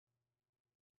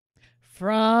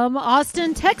From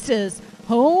Austin, Texas,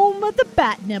 home of the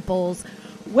bat nipples,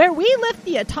 where we lift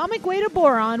the atomic weight of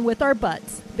boron with our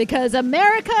butts. Because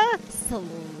America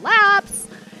slaps.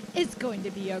 It's going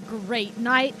to be a great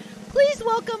night. Please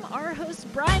welcome our hosts,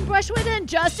 Brian Brushwood and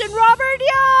Justin Robert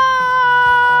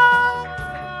Young!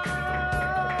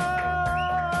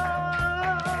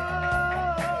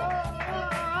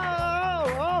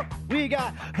 We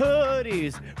got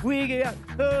hoodies. We got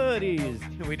hoodies.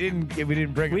 We didn't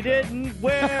bring them. We didn't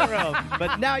wear them,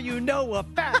 but now you know a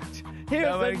fact. Here's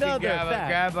another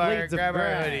fact. Grab our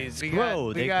hoodies. They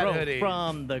got grow hoodies.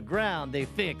 from the ground. They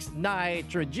fix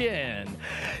nitrogen.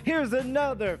 Here's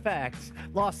another fact.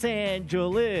 Los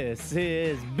Angeles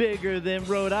is bigger than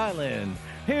Rhode Island.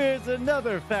 Here's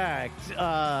another fact.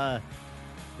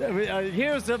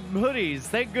 Here's some hoodies.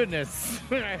 Thank goodness.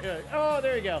 Oh,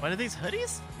 there you go. One of these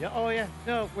hoodies? Yeah. Oh, yeah.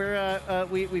 No,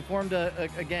 we formed a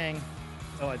gang.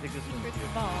 Oh, I think this one's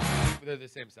They're the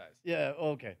same size. Yeah.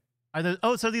 Okay. Are there,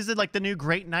 oh, so these are like the new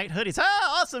Great Night hoodies.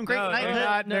 Oh, awesome. Great Night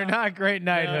hoodies. They're not Great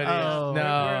Night hoodies. Oh.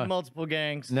 We're in multiple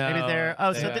gangs. No. Maybe they're,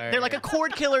 oh, so they're like a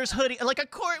cord killer's hoodie, like a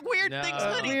weird things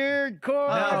hoodie. Weird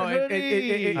cord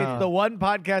it's the one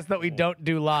podcast that we don't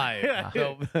do live.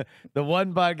 So, the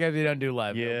one podcast we don't do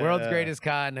live. Yeah. The World's Greatest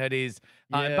Con hoodies.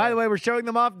 Yeah. By the way, we're showing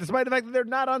them off despite the fact that they're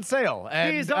not on sale.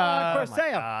 And, These are for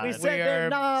sale. God. We said they're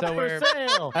not for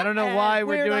sale. I don't know why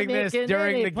we're doing this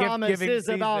during the gift-giving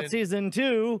season. About season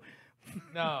 2.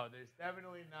 No, there's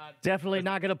definitely not. Definitely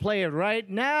not going to play it right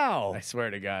now. I swear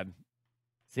to God.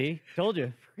 See? Told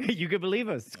you. You could believe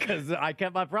us because I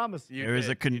kept my promise. There is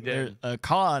a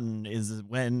con is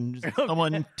when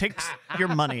someone takes your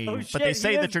money, but they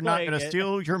say that you're not going to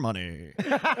steal your money.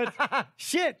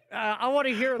 Shit. I want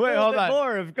to hear a Wait, little hold bit on.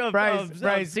 more of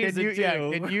Bryce, season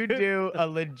 2. can you do a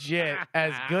legit,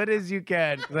 as good as you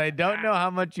can, because I don't know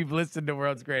how much you've listened to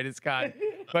World's Greatest Con,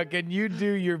 but can you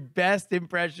do your best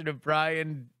impression of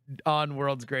Brian on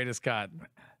World's Greatest Con?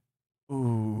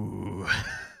 Ooh.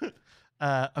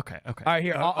 Okay. All right,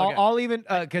 here. I'll even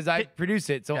because I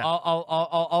produce it, so Yeah.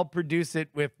 I'll produce it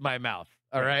with my mouth.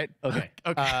 All right. Okay.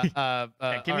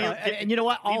 Okay. Give me, And you know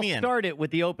what? I'll me in. start it with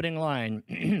the opening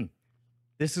line.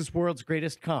 This is World's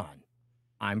Greatest Con.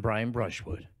 I'm Brian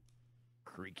Brushwood.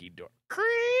 Creaky door.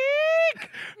 Creak.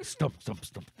 Stump.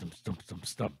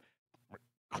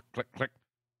 Click, click.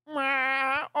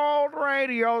 Old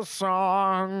radio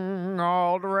song.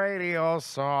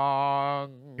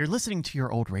 You're listening to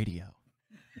your old radio,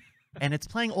 and it's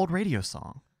playing old radio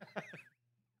song.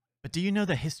 But do you know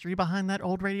the history behind that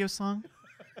old radio song?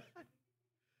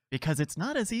 Because it's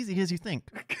not as easy as you think.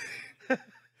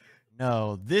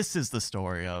 No, this is the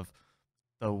story of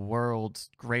the world's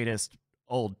greatest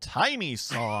old-timey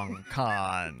song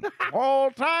con.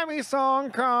 Old-timey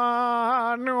song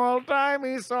con.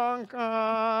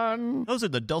 Those are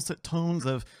the dulcet tones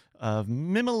of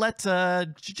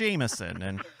Mimoletta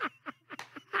Jameson,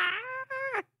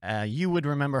 and you would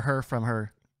remember her from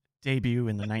her debut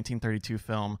in the 1932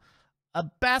 film A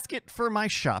Basket for My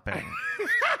Shopping.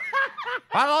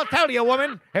 I'll tell you,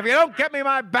 woman, if you don't get me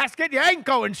my basket, you ain't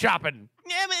going shopping.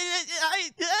 Yeah, but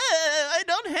I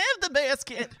don't have the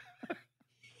basket.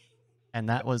 And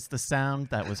that was the sound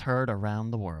that was heard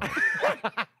around the world.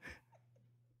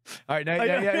 All right,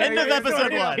 End of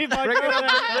episode 1. Bring it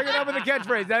up with the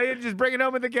catchphrase. Now you just bring it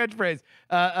home with the catchphrase.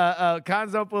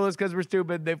 Cons don't fool us because we're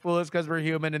stupid. They fool us because we're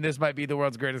human, and this might be the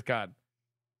world's greatest con.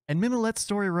 And Mimolette's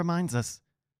story reminds us.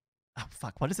 Oh,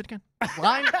 fuck. What is it again?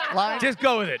 Line? Just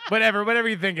go with it. Whatever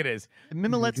you think it is.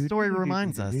 Mimolette's story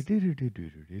reminds us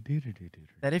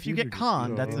that if you get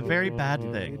conned, that's a very bad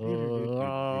thing.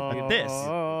 But this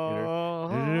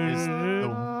is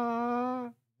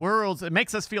the world's. It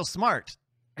makes us feel smart.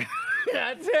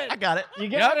 That's it. I got it. You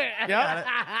got it. Got it.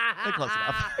 Close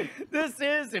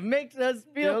enough. It makes us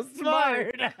feel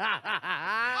smart.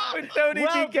 With Tony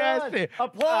Well B. done. Casting.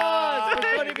 Applause for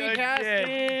Tony B. Good Casting.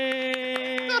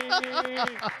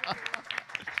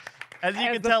 As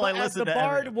you can tell, I As listened the to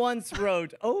bard every... once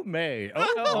wrote, "Oh May,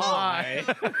 oh my."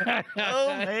 Oh,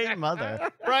 hey,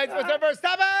 mother. Right, what's our first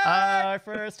topic? Our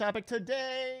first topic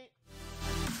today.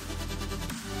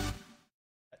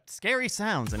 Scary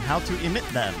sounds and how to emit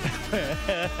them.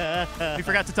 We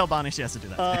forgot to tell Bonnie she has to do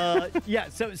that. Yeah.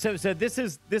 So this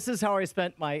is how I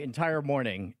spent my entire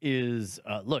morning.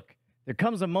 Look, there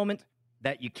comes a moment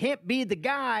that you can't be the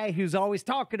guy who's always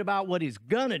talking about what he's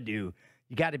gonna do.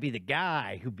 You got to be the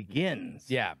guy who begins.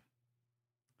 Yeah.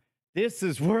 This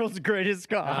is World's Greatest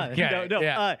Con. Okay, No.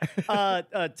 yeah.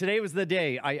 Today was the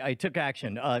day I took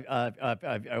action.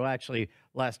 Actually,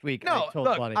 last week No, I told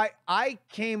look, Bonnie. I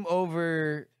came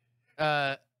over,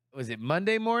 was it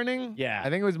Monday morning? Yeah. I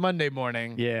think it was Monday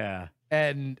morning. Yeah.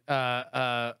 and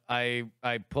I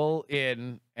pull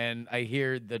in and I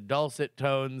hear the dulcet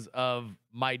tones of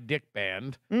My Dick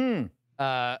Band.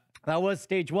 That was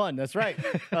stage one. That's right.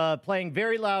 Playing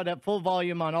very loud at full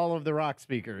volume on all of the rock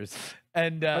speakers.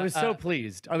 And I was so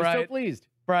pleased. I was so pleased.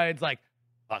 Brian's like,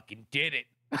 fucking did it.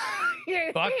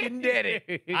 Fucking did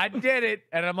it. I did it.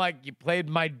 And I'm like, you played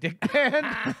My Dick Band?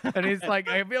 And he's like,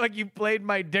 I feel like you played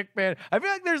My Dick Band. I feel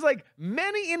like there's like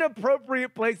many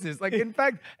inappropriate places. Like, in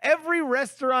fact, every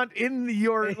restaurant in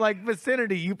your like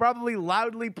vicinity, you probably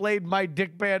loudly played My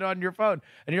Dick Band on your phone.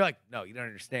 And you're like, no, you don't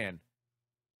understand.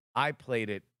 I played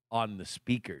it on the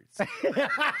speakers.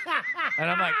 And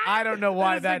I'm like, I don't know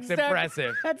why that's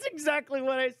impressive. That's exactly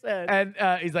what I said.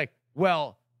 And he's like,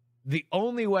 well, the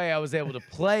only way I was able to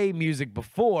play music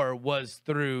before was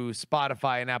through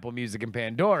Spotify and Apple Music and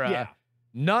Pandora. Yeah.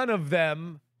 None of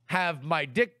them have My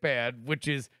Dick Band, which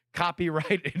is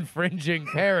copyright infringing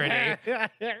parody.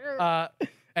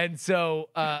 And so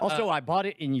also, I bought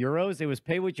it in euros. It was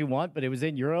pay what you want, but it was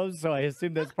in euros, so I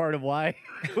assume that's part of why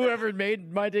whoever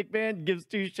made My Dick Band gives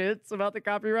two shits about the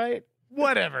copyright.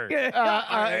 Whatever.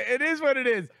 It is what it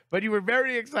is. But you were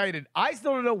very excited. I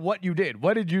still don't know what you did.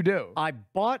 What did you do? I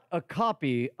bought a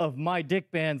copy of My Dick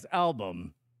Band's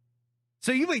album.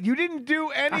 So you didn't do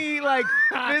any like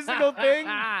physical thing?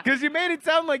 Because you made it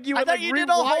sound like you would like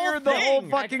rewire the whole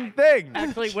fucking thing.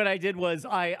 Actually, what I did was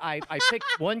I picked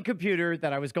one computer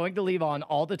that I was going to leave on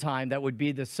all the time. That would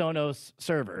be the Sonos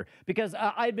server, because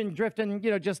I'd been drifting,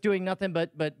 just doing nothing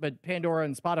but Pandora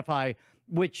and Spotify,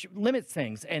 which limits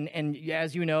things. And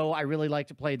as you know, I really like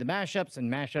to play the mashups,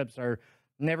 and mashups are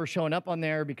never showing up on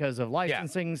there because of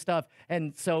licensing stuff.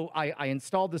 And so I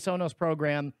installed the Sonos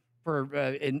program for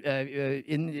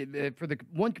the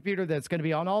one computer that's going to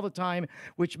be on all the time,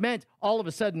 which meant all of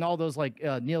a sudden all those like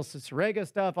Neil Cicerega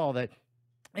stuff, all that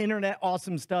internet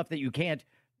awesome stuff that you can't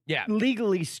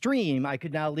legally stream, I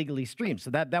could now legally stream.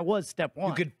 So that was step one.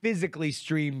 You could physically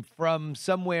stream from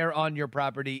somewhere on your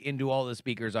property into all the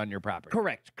speakers on your property.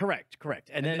 Correct.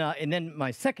 And then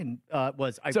my second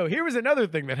was so here was another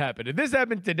thing that happened, and this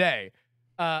happened today.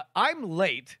 I'm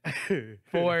late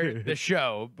for the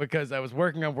show because I was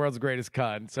working on World's Greatest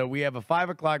Con. So we have a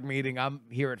 5 o'clock meeting. I'm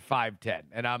here at 5:10,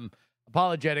 and I'm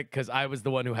apologetic because I was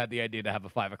the one who had the idea to have a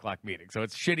 5 o'clock meeting. So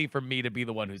it's shitty for me to be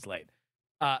the one who's late.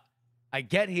 I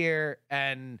get here,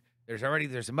 and there's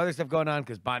some other stuff going on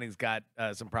because Bonnie's got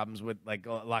some problems with like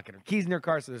locking her keys in her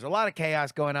car. So there's a lot of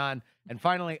chaos going on. And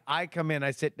finally, I come in,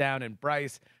 I sit down, and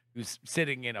Bryce, who's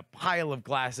sitting in a pile of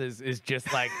glasses, is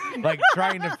just like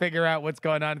trying to figure out what's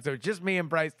going on. So it's just me and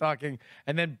Bryce talking.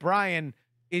 And then Brian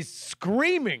is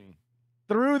screaming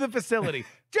through the facility,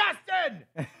 Justin!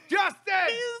 He's like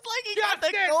he got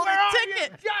the golden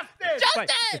ticket.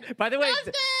 Justin! By the way,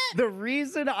 the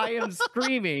reason I am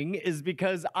screaming is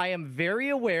because I am very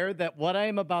aware that what I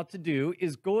am about to do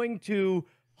is going to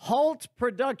halt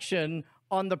production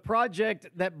on the project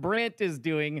that Brant is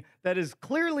doing that is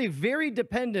clearly very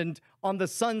dependent on the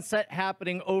sunset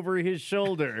happening over his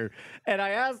shoulder. And I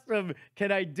asked him,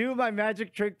 can I do my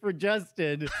magic trick for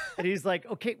Justin? And he's like,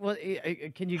 okay, well,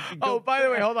 can you go? Oh, by the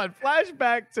way, hold on.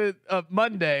 Flashback to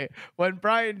Monday when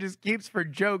Brian just keeps for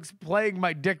jokes playing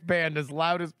My Dick Band as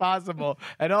loud as possible.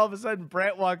 And all of a sudden,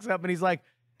 Brant walks up and he's like,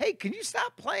 hey, can you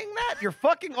stop playing that? You're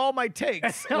fucking all my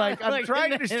takes. Like, I'm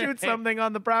trying to shoot something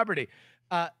on the property.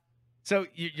 So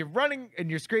you're running and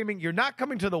you're screaming. You're not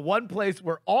coming to the one place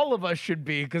where all of us should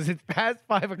be because it's past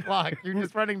 5 o'clock. You're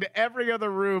just running to every other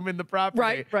room in the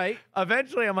property. Right.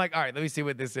 Eventually, I'm like, all right, let me see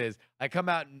what this is. I come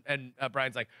out and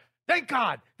Brian's like, thank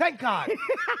God.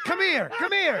 Come here.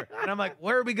 And I'm like,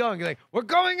 where are we going? He's like, we're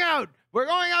going out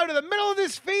to the middle of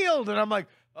this field. And I'm like,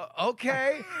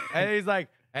 okay. And he's like,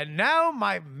 and now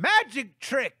my magic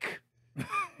trick.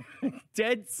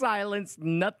 Dead silence.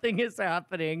 Nothing is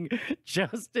happening.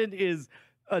 Justin is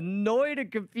annoyed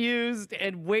and confused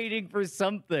and waiting for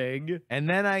something. And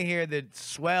then I hear the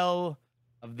swell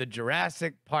of the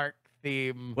Jurassic Park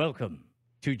theme. Welcome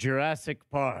to Jurassic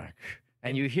Park.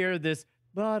 And you hear this.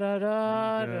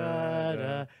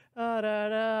 Ba-da-da-da-da,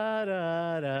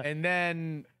 ba-da-da-da-da. And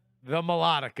then the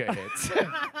melodica hits.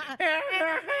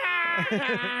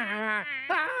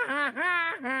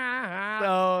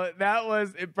 So that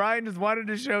was it. Brian just wanted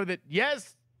to show that,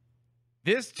 yes,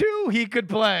 this too he could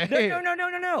play.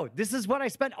 No. This is what I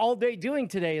spent all day doing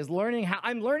today, is learning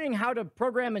how to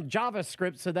program in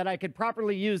JavaScript so that I could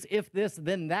properly use if this,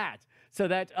 then that. so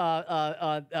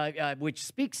that which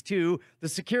speaks to the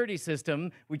security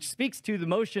system, which speaks to the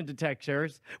motion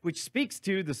detectors, which speaks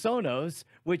to the sonos,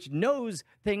 which knows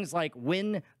things like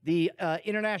when the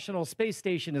International Space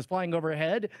Station is flying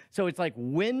overhead. So it's like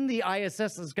when the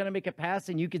ISS is going to make a pass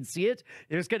and you can see it,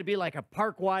 there's going to be like a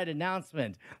park-wide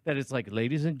announcement that it's like,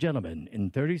 ladies and gentlemen, in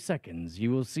 30 seconds,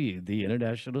 you will see the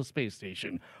International Space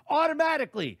Station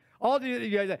automatically.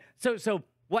 So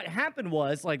what happened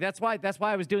was, like, that's why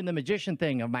I was doing the magician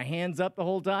thing of my hands up the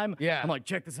whole time. Yeah. I'm like,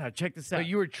 check this out. So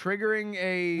you were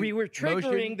triggering We were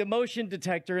triggering the motion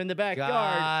detector in the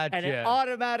backyard, and it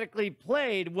automatically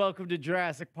played "Welcome to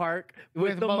Jurassic Park"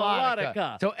 with the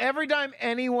melodica. So every time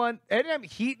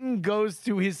Heaton goes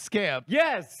to his skip,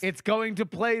 yes, it's going to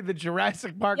play the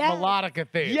Jurassic Park melodica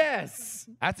thing. Yes,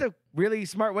 that's a really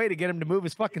smart way to get him to move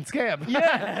his fucking skip.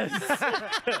 Yes.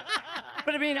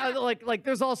 But I mean, like,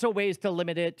 there's also ways to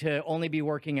limit it to only be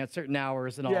working at certain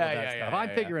hours and all of that stuff. I'm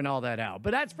figuring all that out. But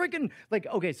that's freaking, like,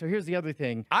 okay, so here's the other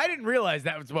thing. I didn't realize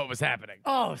that was what was happening.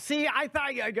 Oh, see, I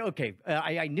thought, okay,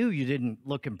 I knew you didn't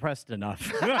look impressed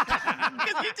enough.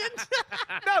 Because you didn't.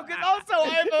 No, because also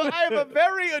I have a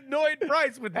very annoyed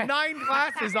Bryce with 9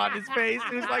 glasses on his face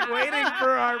who's like waiting for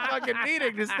our fucking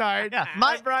meeting to start. Yeah,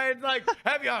 and Brian's like,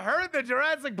 have you heard the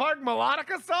Jurassic Park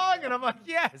melodica song? And I'm like,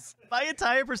 yes. My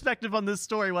entire perspective on this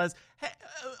story was, hey,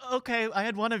 okay, I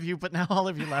had one of you, but now all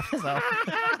of you left. So,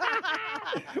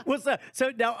 What's that?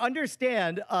 So now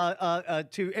understand,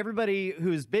 to everybody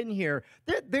who's been here,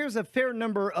 there's a fair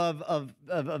number of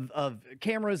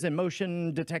cameras and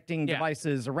motion detecting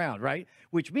devices around, right?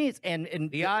 Which means, and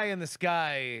the eye in the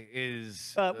sky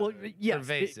is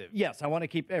pervasive. Yes, I want to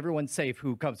keep everyone safe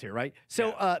who comes here, right?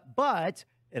 So, but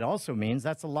it also means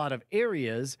that's a lot of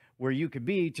areas where you could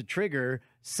be to trigger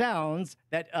sounds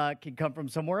that can come from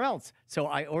somewhere else. So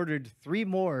I ordered 3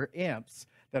 more amps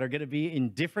that are going to be in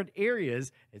different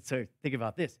areas. And so think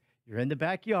about this. You're in the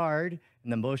backyard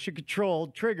and the motion control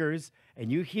triggers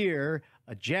and you hear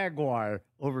a Jaguar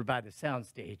over by the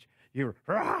soundstage. You're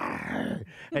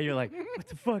and you're like, what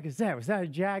the fuck is that? Was that a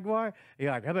Jaguar? And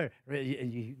you're like,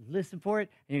 and you listen for it,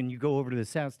 and you go over to the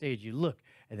soundstage, you look,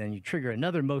 and then you trigger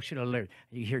another motion alert.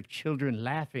 And you hear children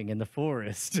laughing in the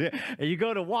forest, and you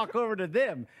go to walk over to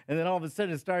them, and then all of a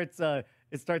sudden it starts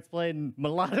playing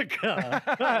melodica.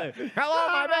 Hello,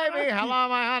 my baby. Hello,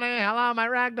 my honey. Hello, my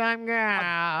ragtime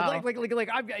gal.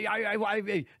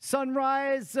 Like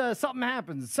sunrise, something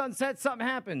happens. Sunset, something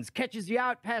happens. Catches you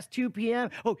out past 2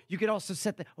 p.m. Oh, you could also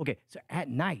set the, okay, so at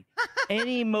night,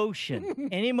 any motion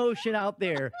out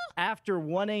there after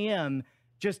 1 a.m.,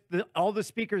 just all the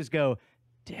speakers go,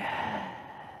 death.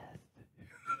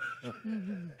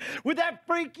 Would that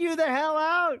freak you the hell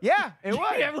out? Yeah, it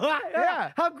would.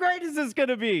 Yeah. How great is this going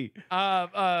to be?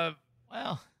 well,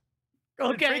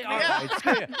 okay. All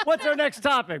right. What's our next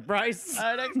topic, Bryce?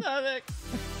 Our next topic.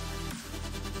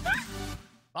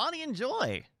 Bonnie and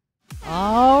Joy.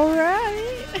 All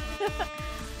right.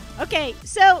 Okay,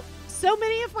 so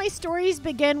many of my stories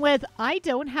begin with I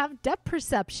don't have depth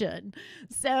perception.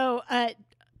 So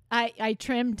I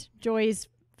trimmed Joy's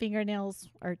fingernails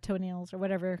or toenails or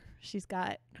whatever she's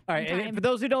got. All right, and for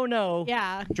those who don't know,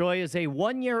 Joy is a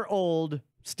 1-year-old,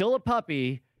 still a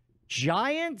puppy,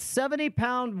 giant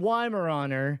 70-pound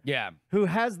Weimaraner. Who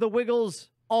has the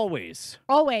wiggles always.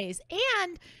 Always.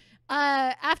 And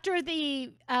after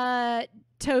the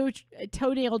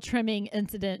toenail trimming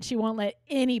incident, she won't let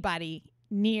anybody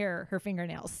near her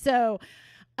fingernails. So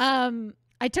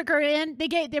I took her in. They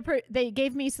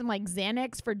gave me some like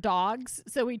Xanax for dogs.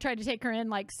 So we tried to take her in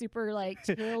like super like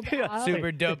chilled out.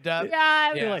 Super doped up.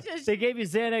 Yeah. They gave you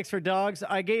Xanax for dogs.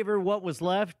 I gave her what was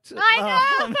left.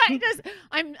 I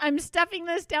know. I'm stuffing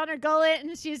this down her gullet,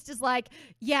 and she's just like,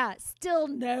 yeah, still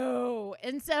no.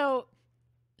 And so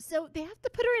they have to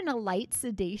put her in a light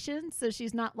sedation, so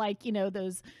she's not like, you know,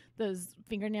 those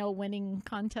fingernail winning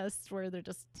contests where they're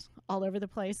just all over the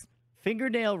place.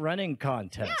 Fingernail running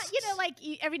contest. Yeah, you know, like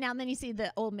every now and then you see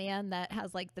the old man that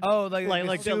has like the the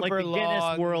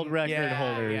Guinness World Record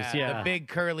holders. Yeah, the big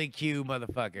curly Q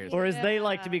motherfuckers, or as they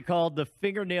like to be called, the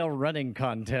fingernail running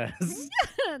contest.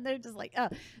 They're just like, oh,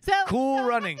 so cool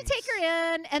running. To take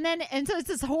her in, and so it's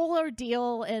this whole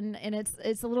ordeal, and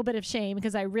it's a little bit of shame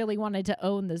because I really wanted to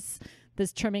own this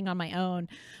trimming on my own,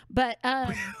 but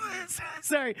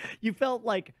sorry, you felt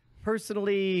like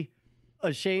personally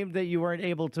ashamed that you weren't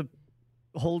able to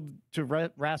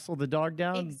wrestle the dog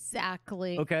down?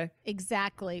 Exactly. Okay.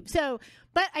 Exactly. So,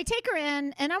 but I take her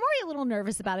in, and I'm already a little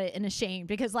nervous about it and ashamed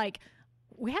because, like,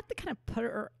 we have to kind of put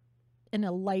her in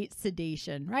a light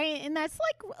sedation, right? And that's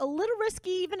like a little risky,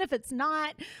 even if it's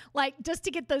not, like just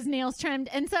to get those nails trimmed.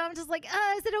 And so I'm just like,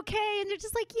 is it okay? And they're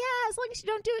just like, yeah, as long as you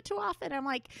don't do it too often. I'm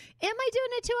like, am I doing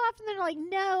it too often? They're like,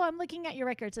 no, I'm looking at your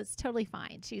records. It's totally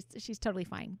fine. She's totally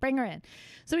fine. Bring her in.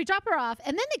 So we drop her off,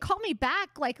 and then they call me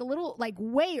back like a little, like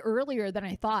way earlier than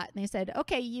I thought. And they said,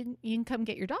 okay, you can come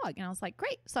get your dog. And I was like,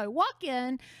 great. So I walk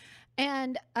in.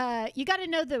 And you got to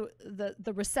know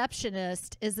the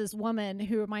receptionist is this woman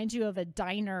who reminds you of a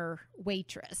diner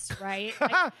waitress, right?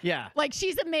 Like, Yeah. like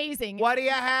she's amazing. What do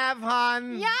you have,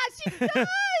 hon? Yeah, she does. I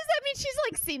mean, she's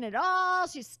like seen it all.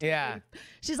 She's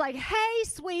like, hey,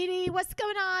 sweetie, what's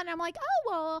going on? I'm like, oh,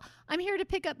 well, I'm here to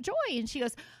pick up Joy. And she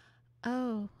goes,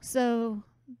 oh, so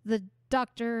the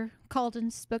doctor called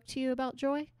and spoke to you about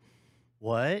Joy?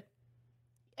 What?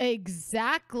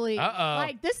 Exactly.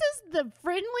 Like, this is the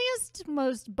friendliest,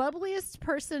 most bubbliest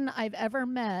person I've ever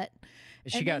met.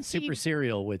 She got super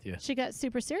serial with you. She got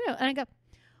super serial. And I go,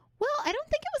 well, I don't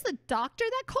think it was the doctor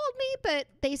that called me, but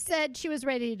they said she was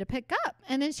ready to pick up.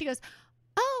 And then she goes,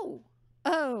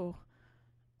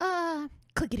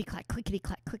 clickety clack, clickety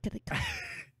clack, clickety clack.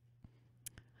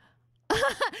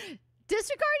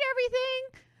 Disregard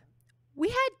everything. We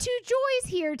had 2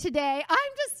 Joys here today. I'm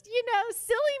just,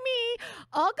 silly me.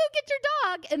 I'll go get your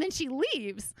dog. And then she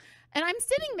leaves. And I'm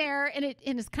sitting there, and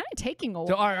it's kind of taking a while.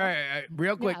 So, all right,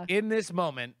 real quick. Yeah. In this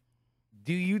moment,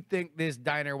 do you think this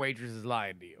diner waitress is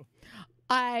lying to you?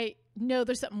 I know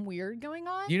there's something weird going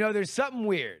on. You know there's something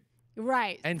weird.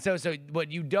 Right. And so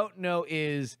what you don't know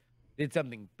is, did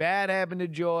something bad happen to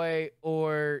Joy,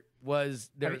 or was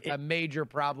there a major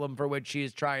problem for which she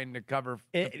is trying to cover for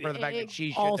the fact that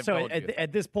she shouldn't have told you?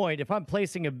 At this point, if I'm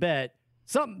placing a bet,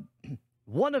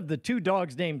 one of the 2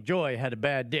 dogs named Joy had a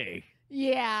bad day.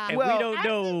 Yeah. And we don't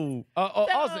know.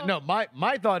 Also, no,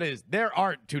 my thought is there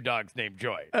aren't 2 dogs named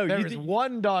Joy. Oh, there is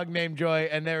one dog named Joy,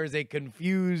 and there is a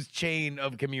confused chain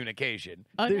of communication.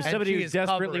 There's And somebody she who is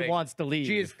desperately wants to leave.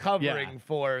 She is covering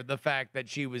for the fact that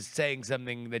she was saying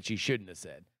something that she shouldn't have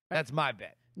said. That's my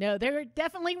bet. No, there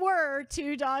definitely were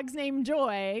 2 dogs named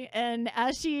Joy, and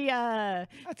as she That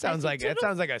sounds like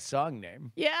a song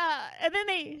name. yeah, and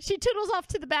then she toodles off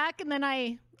to the back, and then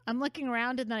I'm looking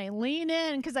around, and then I lean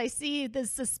in because I see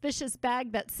this suspicious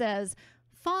bag that says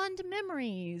fond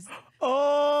memories.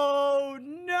 Oh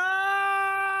no!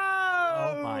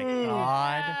 Oh my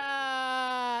God.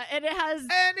 And it has.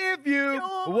 And if you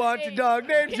want your dog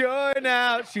named Joy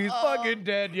now, she's fucking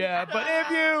dead, yeah. But if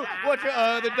you want your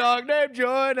other dog named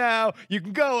Joy now, you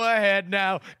can go ahead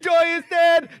now. Joy is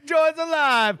dead, Joy's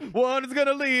alive. One is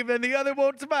gonna leave and the other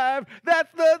won't survive.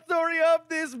 That's the story of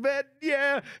this bet,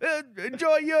 yeah.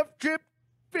 Enjoy your trip.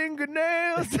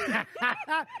 Fingernails.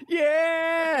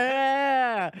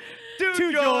 Yeah.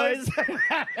 2 Joys.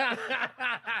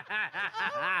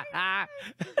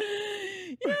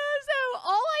 Yeah, so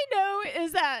all I know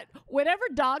is that whenever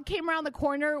dog came around the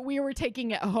corner, we were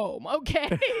taking it home,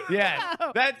 okay? Yes,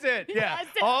 So- that's it. Yeah. Yes.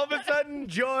 All of a sudden,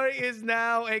 Joy is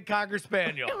now a Cocker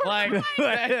Spaniel. Like,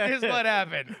 that is what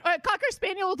happened. A Cocker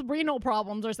Spaniel with renal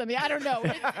problems or something. I don't know.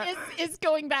 It's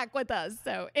going back with us.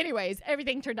 So anyways,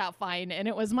 everything turned out fine, and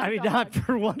it was my dog. Not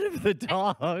for one of the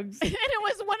dogs. and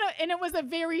it was a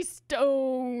very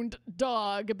stoned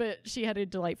dog, but she had a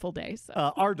delightful day. So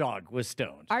Our dog was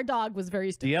stoned. our dog was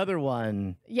very stoned. The other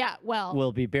one Yeah, well.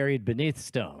 will be buried beneath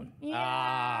stone. Yeah,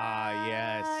 Ah,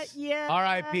 yes. Yeah.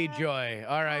 R.I.P. Joy.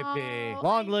 R.I.P. Oh,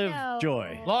 Long I live know.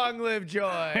 Joy. Long live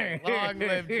Joy. Long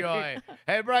live Joy.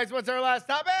 Hey, Bryce, what's our last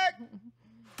topic?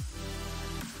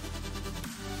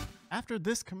 After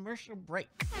this commercial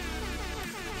break.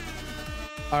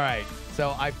 All right.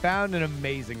 So I found an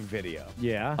amazing video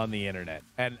Yeah. on the internet.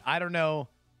 And I don't know.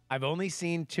 I've only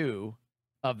seen 2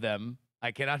 of them.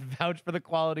 I cannot vouch for the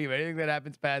quality of anything that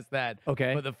happens past that.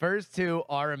 Okay. But the first 2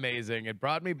 are amazing. It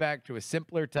brought me back to a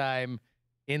simpler time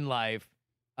in life.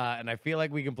 And I feel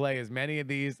like we can play as many of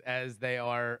these as they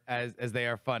are as they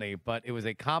are funny. But it was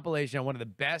a compilation on one of the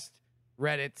best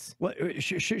Reddits. What,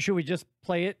 should we just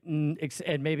play it and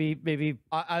maybe figure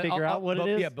out what it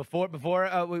is? Yeah, before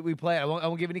we play it, I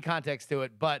won't give any context to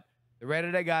it. But the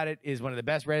Reddit I got it is one of the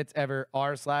best Reddits ever.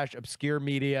 r/obscure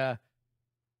media.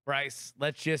 Bryce,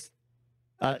 let's just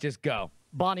go.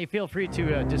 Bonnie, feel free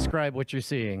to describe what you're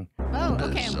seeing. Oh,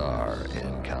 okay. Bizarre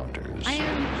encounters.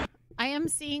 I am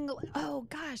seeing. Oh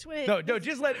gosh, wait. No,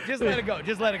 just let it go.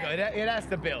 Just let it go. It has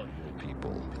to build.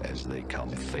 People as they come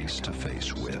face to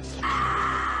face with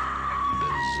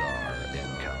bizarre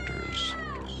encounters.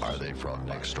 Are they from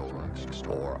next door,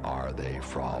 or are they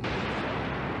from?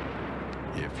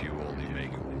 If you only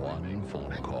make one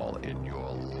phone call in your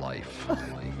life,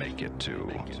 make make it to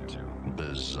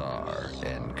Bizarre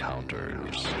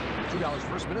Encounters. $2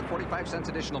 first minute, 45 cents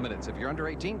additional minutes. If you're under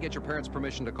 18, get your parents'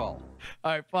 permission to call.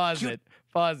 All right, pause it,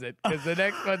 because the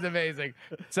next one's amazing.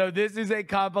 So this is a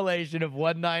compilation of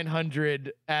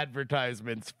 1-900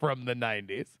 advertisements from the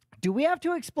 90s. Do we have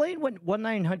to explain what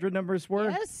 1-900 numbers were?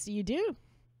 Yes, you do.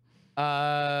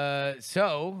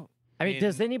 So I mean,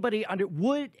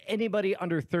 would anybody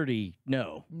under 30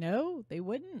 know? No, they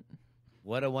wouldn't.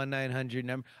 What a 1-900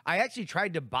 number. I actually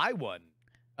tried to buy one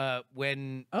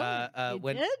when You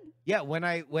did? yeah,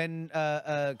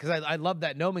 because I love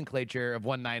that nomenclature of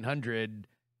 1-900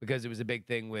 because it was a big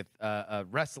thing with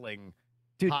wrestling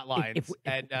Dude, hotlines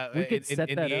if we could in set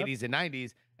the that up. 80s and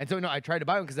 90s. And so, no, I tried to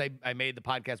buy one because I made the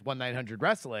podcast 1-900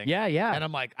 Wrestling. Yeah, yeah. And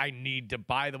I'm like, I need to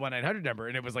buy the 1-900 number.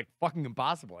 And it was like fucking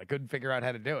impossible. I couldn't figure out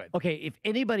how to do it. Okay, if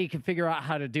anybody can figure out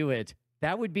how to do it,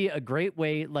 that would be a great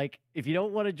way. Like, if you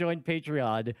don't want to join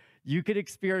Patreon, you could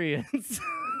experience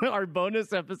our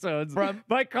bonus episodes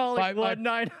by calling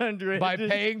 1-900. By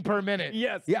paying per minute.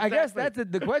 Yes. Yeah, I guess exactly.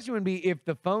 the question would be if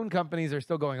the phone companies are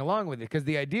still going along with it. Because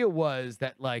the idea was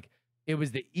that, like, it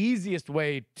was the easiest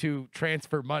way to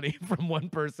transfer money from one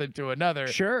person to another.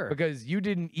 Sure. Because you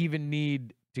didn't even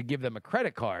need to give them a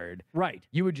credit card. Right.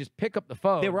 You would just pick up the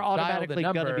phone. They were automatically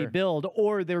going to be billed,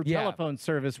 or their telephone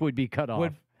service would be cut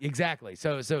off. Exactly.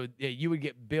 So you would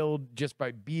get billed just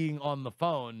by being on the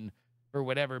phone for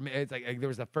whatever. It's like there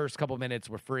was the first couple minutes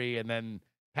were free, and then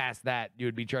past that you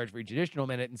would be charged for each additional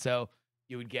minute. And so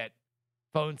you would get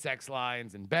phone sex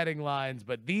lines and betting lines,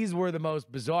 but these were the most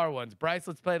bizarre ones. Bryce,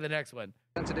 let's play the next one.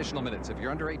 10 additional minutes. If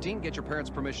you're under 18, get your parents'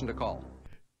 permission to call.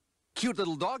 Cute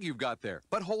little dog you've got there.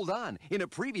 But hold on. In a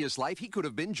previous life, he could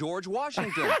have been George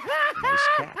Washington. Nice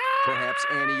cat. Perhaps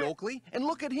Annie Oakley. And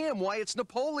look at him. Why, it's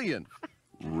Napoleon.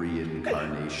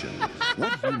 Reincarnation.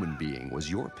 What human being was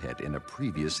your pet in a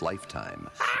previous lifetime?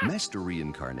 Master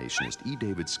reincarnationist E.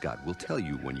 David Scott will tell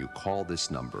you when you call this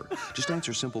number. Just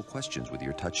answer simple questions with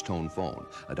your touch-tone phone.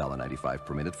 $1.95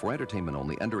 per minute for entertainment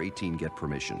only. Under 18, get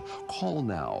permission. Call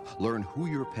now. Learn who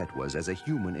your pet was as a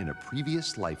human in a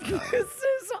previous lifetime. This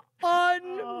is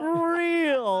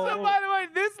unreal. So, by the way,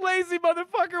 this lazy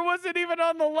motherfucker wasn't even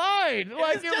on the line.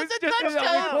 Like, it was just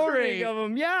a recording of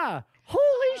them. Yeah.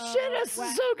 Holy shit, this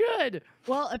is so good.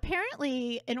 Well,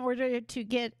 apparently, in order to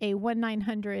get a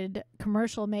 1-900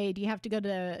 commercial made, you have to go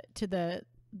to the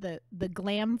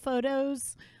glam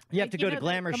photos. You have to go to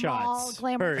glamour shots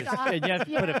first, and you have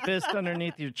to put a fist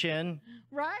underneath your chin.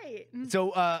 Right.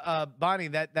 So, Bonnie,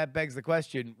 that begs the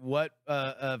question: what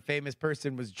famous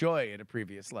person was Joy in a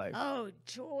previous life? Oh,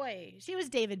 Joy. She was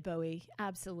David Bowie.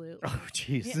 Absolutely. Oh,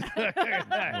 jeez.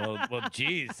 well,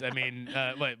 geez. I mean,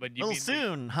 but you A little mean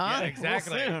soon, huh? Yeah,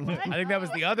 exactly. A little soon. I think that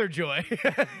was the other Joy.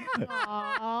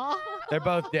 Aww. They're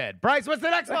both dead. Bryce, what's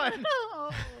the next one?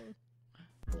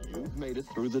 You've made it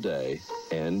through the day,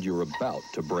 and you're about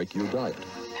to break your diet.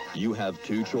 You have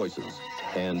two choices,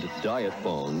 and Diet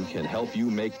Phone can help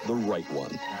you make the right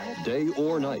one. Day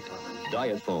or night,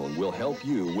 Diet Phone will help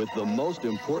you with the most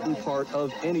important part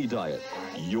of any diet,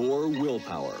 your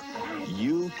willpower.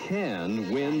 You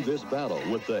can win this battle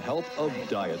with the help of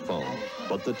Diet Phone,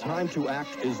 but the time to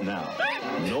act is now.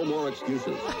 No more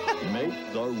excuses.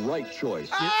 Make the right choice.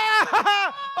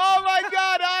 Oh my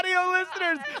God, audio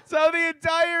listeners! So the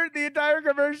entire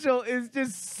commercial is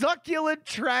just succulent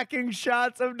tracking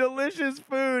shots of delicious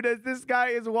food as this guy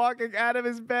is walking out of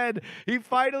his bed. He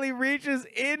finally reaches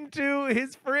into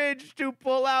his fridge to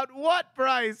pull out what,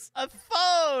 Bryce? A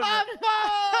phone. A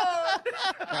phone!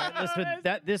 All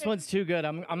right, this one's too good.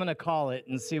 I'm gonna call it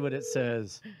and see what it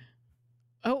says.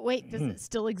 Oh, wait. Does it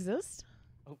still exist?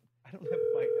 Oh, I don't have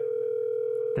my.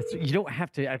 You don't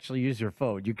have to actually use your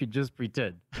phone. You could just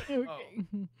pretend. Okay.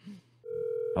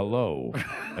 Hello,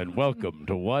 and welcome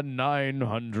to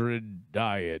 1-900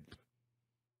 Diet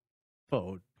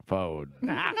Phone.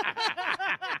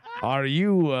 Are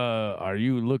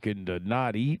you looking to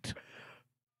not eat?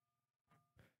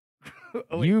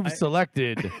 Oh, wait, You've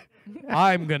selected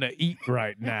I'm gonna eat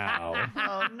right now.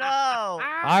 Oh no.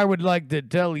 I would like to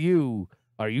tell you,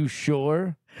 are you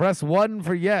sure? Press 1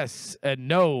 for yes and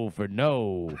no for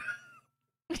no.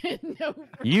 No.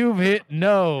 You've hit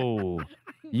no.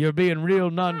 You're being real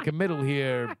non-committal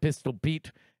here, Pistol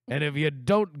Pete. And if you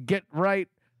don't get right,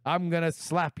 I'm going to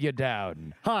slap you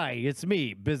down. Hi, it's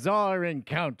me, Bizarre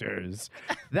Encounters.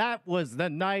 That was the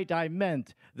night I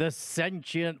meant the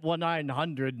sentient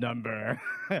 1-900 number.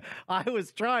 I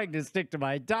was trying to stick to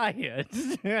my diet,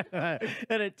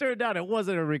 and it turned out it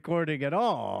wasn't a recording at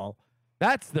all.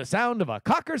 That's the sound of a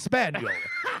Cocker Spaniel,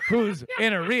 whose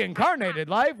in a reincarnated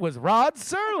life was Rod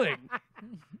Serling.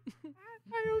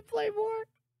 I would play more.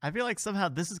 I feel like somehow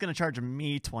this is going to charge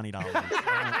me $20.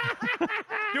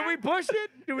 Do we push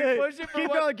it? Do we push it?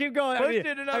 Keep going, keep going. Push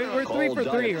it another we're one. 3 Call for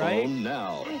 3, Diet right? Phone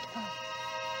now.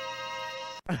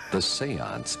 The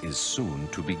seance is soon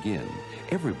to begin.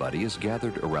 Everybody is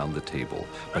gathered around the table,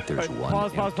 but there's one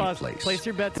empty place. Place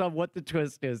your bets on what the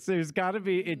twist is. There's got to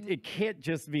be. It can't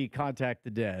just be Contact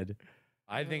the Dead.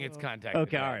 I think it's Contact.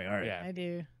 Okay, all right. Yeah. I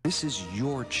do. This is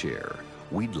your chair.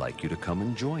 We'd like you to come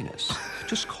and join us.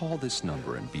 Just call this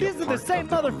number and be These a are part the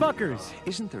same of the group. motherfuckers.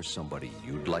 Isn't there somebody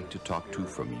you'd like to talk to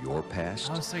from your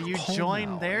past? Oh, so you Call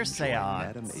join now their and join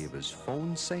seance. Madam Ava's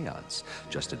phone seance.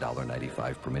 Just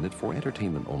 $1.95 per minute for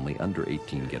entertainment only. Under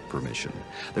 18 get permission.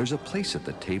 There's a place at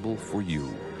the table for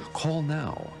you. Call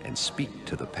now and speak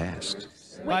to the past.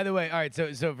 By the way, all right,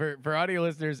 so for audio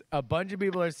listeners, a bunch of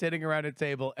people are sitting around a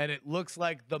table, and it looks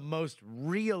like the most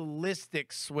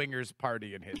realistic swingers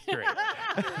party in history.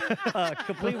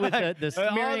 Complete with the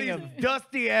all smearing these of.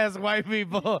 dusty-ass white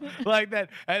people like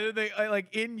that, and then they like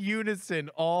in unison,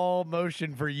 all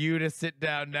motion for you to sit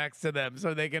down next to them,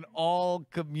 so they can all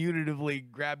commutatively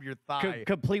grab your thigh.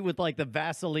 Complete with like the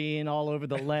Vaseline all over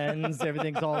the lens.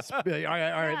 Everything's all. All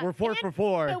right. We're 4 for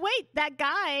 4. But wait, that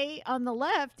guy on the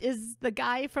left is the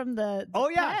guy from the Oh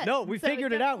yeah, pet. no, we So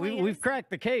figured it out. definitely We've is. cracked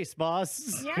the case,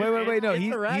 boss. Yeah. Wait, no, It's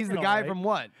he's the arachidal, guy right? from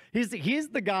what? He's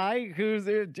the guy who's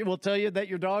will tell you that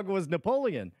your dog was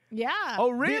Napoleon. Yeah.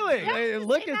 Oh, really? Hey,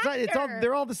 look, same it's all actor.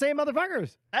 they're all the same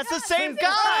motherfuckers. That's the same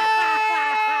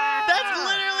guy. That's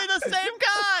literally the same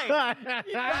guy.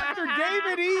 Dr.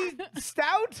 David E.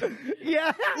 Stout?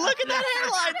 Yeah. Look at that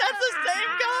hairline. That's the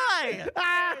same guy.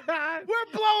 We're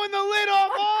blowing the lid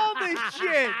off all this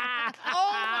shit.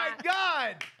 Oh my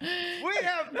God. We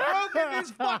have broken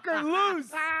this fucker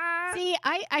loose. See,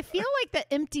 I feel like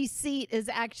the empty seat is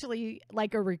actually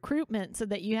like a recruitment so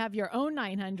that you have your own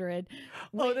 900.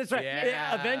 Oh, that's right.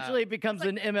 Yeah. Eventually, it becomes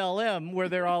an MLM where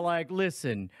they're all like,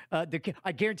 "Listen, I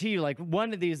guarantee you, like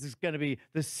one of these is going to be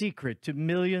the secret to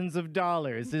millions of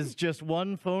dollars. Is just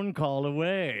one phone call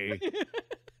away."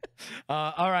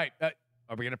 All right.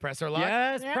 Are we going to press our luck?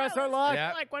 Yes, Yeah, press our let's luck.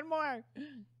 Yeah. like one more.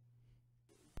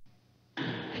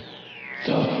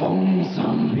 The phone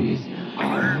zombies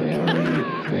are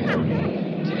very,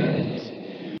 very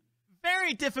dead.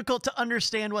 Very difficult to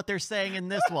understand what they're saying in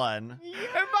this one.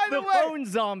 And by the The way, phone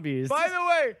zombies. By the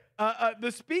way,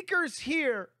 the speakers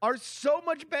here are so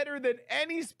much better than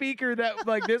any speaker that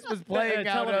like this was playing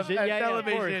out of television. Yeah, of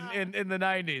television in the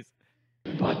 90s.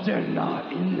 But they're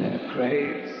not in their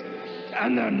graves,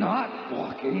 and they're not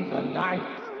walking the night.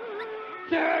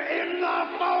 They're in the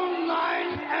phone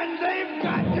line, and they've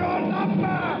got your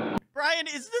number. Brian,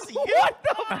 is this you? What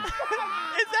the?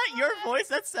 Is that your voice?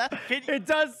 That's It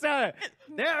does say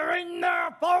they're in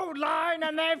their phone line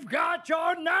and they've got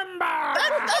your number.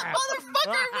 that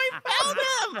motherfucker. We found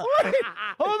him.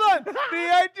 Hold on. The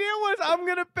idea was I'm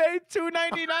gonna pay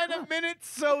 $2.99 a minute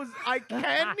so I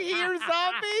can hear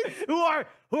zombies. who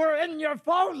are in your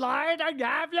phone line and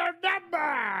have your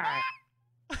number.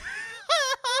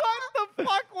 What the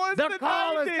fuck was The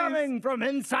call 90s? is coming from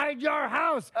inside your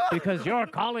house because you're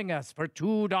calling us for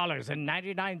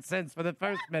 $2.99 for the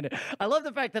first minute. I love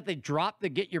the fact that they dropped the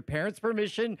get your parents'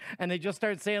 permission and they just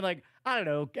start saying like, I don't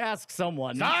know, ask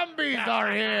someone. Zombies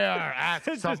are here. Ask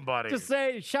somebody. Just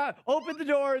say, shout, open the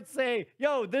door and say,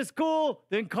 yo, this cool?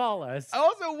 Then call us.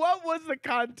 Also, what was the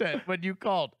content when you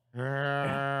called?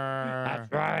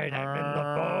 That's right, I'm in the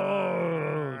phone.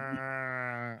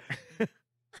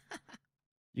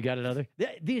 You got another?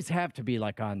 These have to be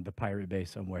like on the Pirate Bay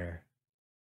somewhere.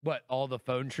 What, all the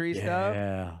phone tree stuff?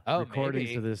 Yeah. Oh, recordings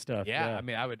maybe. of this stuff. Yeah, I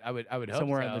mean, I would hope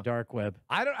somewhere so. on the dark web.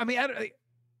 I don't.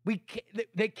 We can't,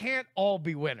 they can't all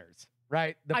be winners,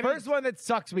 right? The first one that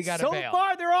sucks, we got to So bail.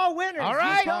 far, they're all winners. All You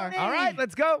right, tell me. all right,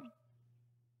 let's go.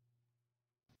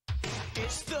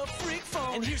 It's the freak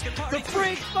phone. And here's the The party.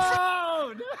 freak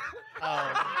phone.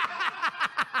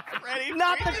 Ready?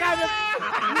 Not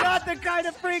the kind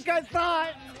of freak I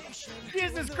thought.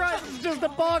 Jesus Christ, it's just a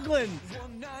boglin.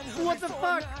 What the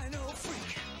fuck?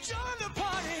 Join the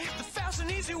party the fast and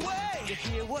easy way. You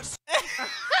hear what's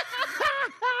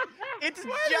It's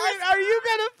Wait, just. are you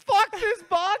gonna fuck this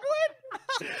boglin?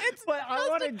 But I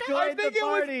want to I join think the it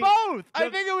was party. both. I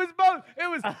think it was both.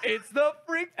 It's the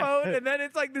freak phone, and then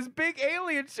it's like this big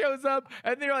alien shows up,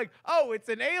 and they're like, oh, it's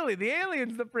an alien. The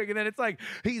alien's the freak, and then it's like,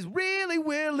 he's really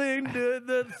willing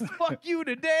to fuck you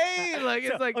today. Like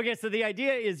it's like, Okay, so the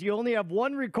idea is you only have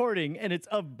one recording, and it's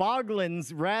of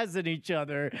boglins razzing each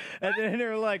other, and then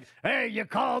they're like, "Hey, you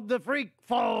called the freak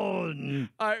phone."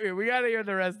 all right, we gotta hear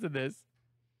the rest of this.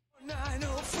 90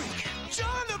 freak. Join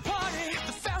the party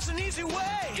the fast and easy easy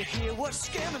way to hear what's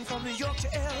scamming from New York to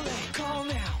LA. Call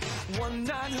now,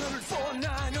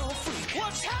 1-900-4903.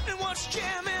 What's happening, what's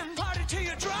jamming? Party till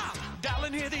you drop. Dial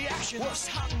and hear the action. What's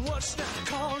hot and what's not?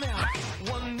 Call now,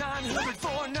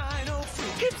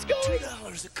 1-900-4903. Keeps going.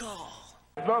 $2 a call.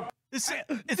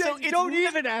 Don't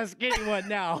even ask anyone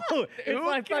now. Who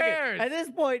cares? At this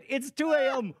point, it's 2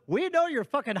 a.m. We know you're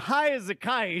fucking high as a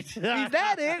kite. Is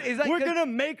that it? Is like we're gonna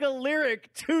make a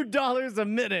lyric $2 a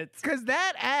minute. Because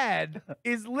that ad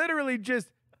is literally just,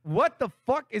 what the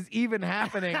fuck is even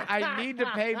happening? I need to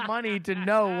pay money to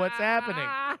know what's happening.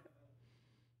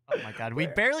 Oh my God, we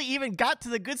barely even got to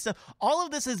the good stuff. All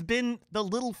of this has been the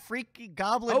little freaky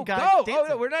goblin guy. Go! dancing. Oh,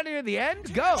 no, we're not near the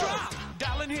end? Go!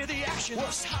 Dial and hear the action.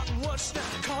 What's hot and what's not?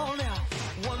 Call now,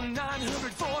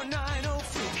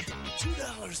 1-900-4903.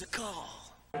 $2 a call.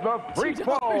 The Freak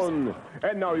Phone.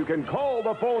 And now you can call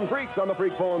the phone freaks on the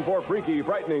Freak Phone for freaky,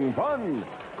 frightening fun.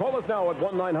 Call us now at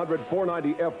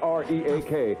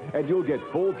 1-900-490-FREAK, and you'll get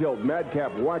full tilt,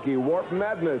 madcap, wacky, warp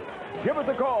madness. Give us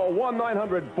a call,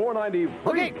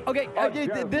 1-900-490-FREAK. Okay.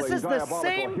 This is the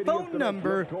same phone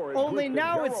number, only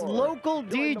now it's local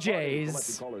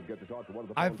DJs.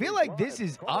 I feel like this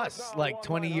is us, like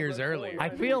 20 years earlier. I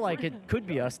feel like it could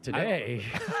be us today.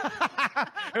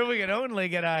 If we could only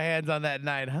get our hands on that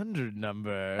 900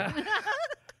 number.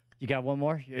 You got one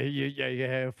more?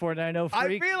 Yeah, 490 I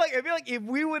freak. feel like if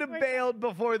we would have bailed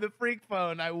before the Freak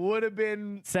Phone, I would have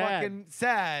been fucking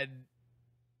sad.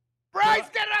 Bryce,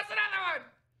 get us another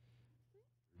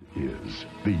one! Is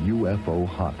the UFO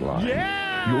hotline.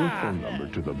 Yeah! Your phone number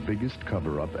to the biggest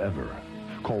cover-up ever.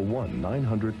 Call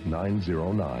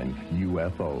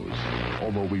 1-900-909-UFOs.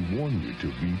 Although we warn you to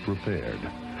be prepared.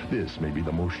 This may be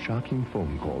the most shocking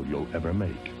phone call you'll ever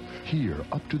make. Hear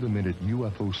up-to-the-minute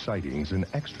UFO sightings and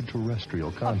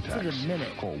extraterrestrial contacts. Up to the minute.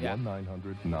 Call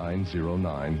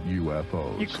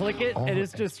 1-900-909-UFOs. You click it, and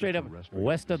it's just straight up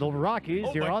west of the Rockies.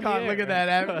 Oh You're my on God, the air. look at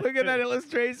that. Look at that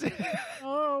illustration.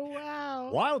 Oh, wow.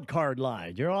 Wild card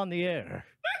line. You're on the air.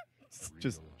 It's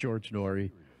just George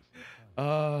Norrie.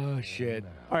 Oh, shit.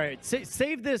 All right,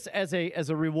 save this as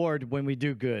a reward when we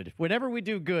do good. Whenever we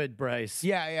do good, Bryce.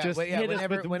 Yeah. Just hit us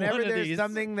with Whenever one of there's these.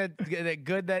 something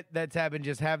that's happened,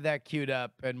 just have that queued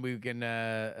up, and we can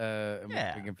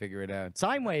we can figure it out.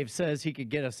 Sinewave says he could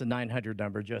get us a 900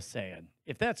 number. Just saying.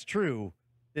 If that's true,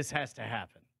 this has to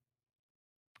happen.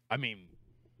 I mean,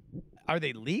 are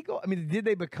they legal? I mean, did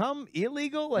they become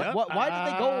illegal? Like, why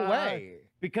did they go away?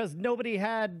 Because nobody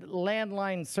had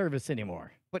landline service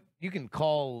anymore. But you can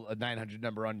call a 900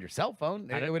 number on your cell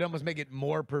phone. It would almost make it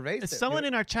more pervasive. Someone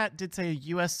in our chat did say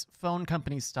U.S. phone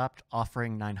companies stopped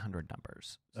offering 900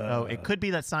 numbers. So it could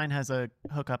be that Sign has a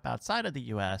hookup outside of the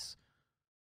U.S.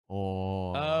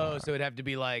 Or so it'd have to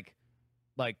be like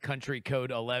country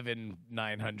code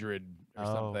 11900 or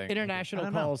something. International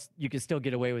calls, you can still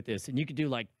get away with this, and you could do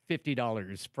like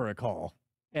 $50 for a call.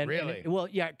 And, really? Well,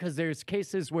 yeah, because there's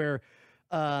cases where.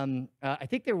 I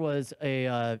think there was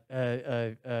a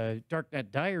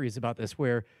Darknet Diaries about this,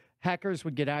 where hackers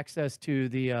would get access to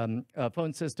the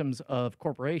phone systems of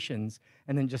corporations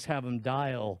and then just have them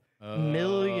dial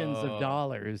millions of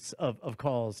dollars of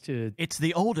calls to. It's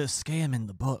the oldest scam in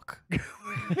the book.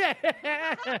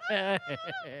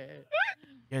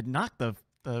 You'd knock the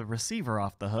receiver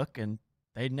off the hook and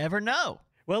they'd never know.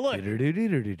 Well, look,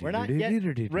 we're not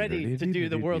yet ready to do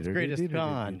the world's greatest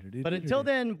con. But until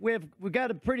then, we've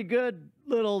got a pretty good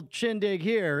little shindig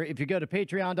here. If you go to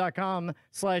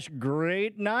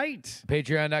patreon.com/great night.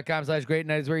 Patreon.com/great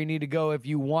night is where you need to go if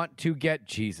you want to get.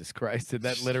 Jesus Christ, did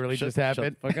that literally just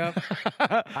happen? Shut the fuck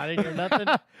up. I didn't hear nothing.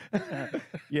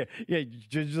 Yeah,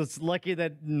 you're just lucky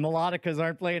that melodicas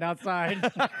aren't playing outside.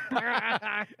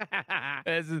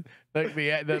 This is like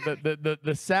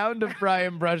the sound of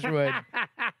Brian Brushwood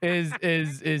is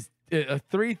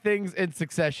three things in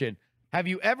succession. Have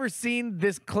you ever seen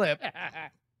this clip?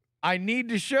 I need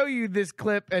to show you this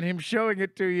clip and him showing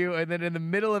it to you, and then in the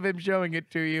middle of him showing it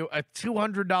to you, a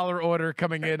 $200 order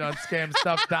coming in on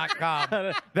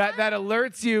scamstuff.com that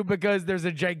alerts you because there's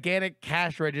a gigantic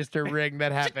cash register ring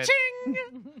that happened.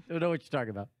 Don't know what you're talking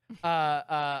about.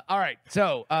 All right,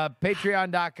 so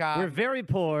patreon.com. We're very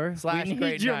poor. We need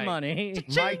Great your night. money.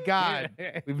 My God,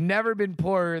 we've never been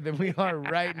poorer than we are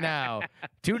right now.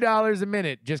 $2 a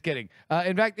minute. Just kidding.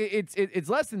 In fact, it's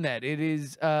less than that. It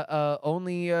is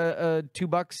only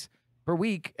 $2 per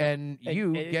week, and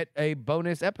you get a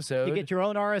bonus episode. You get your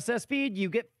own RSS feed. You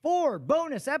get 4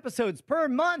 bonus episodes per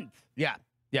month. Yeah,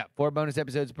 4 bonus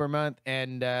episodes per month,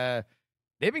 and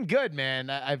they've been good, man.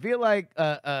 I feel like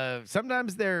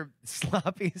sometimes they're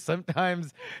sloppy,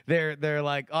 sometimes they're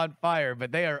like on fire,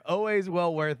 but they are always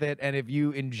well worth it. And if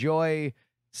you enjoy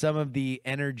some of the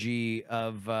energy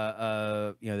of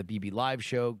the BB Live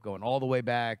show going all the way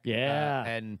back. Yeah.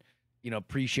 And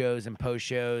pre-shows and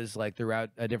post-shows like throughout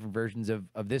different versions of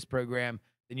this program,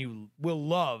 then you will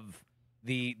love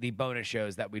the bonus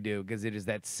shows that we do because it is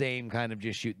that same kind of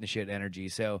just shooting the shit energy.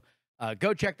 So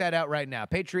go check that out right now.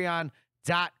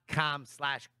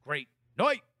 Patreon.com/great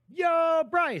night. Yo,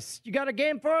 Bryce, you got a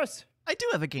game for us? I do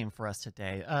have a game for us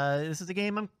today. This is a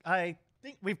game I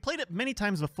think we've played it many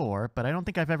times before, but I don't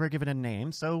think I've ever given a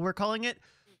name. So we're calling it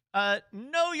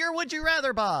Know Your Would You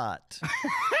Rather Bot.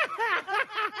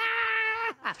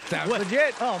 Sounds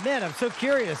legit. Oh, man, I'm so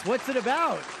curious. What's it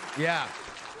about? Yeah.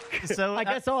 So I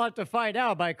guess I'll have to find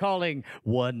out by calling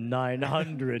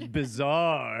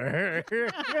 1-900-BIZARRE.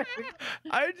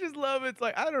 I just love it's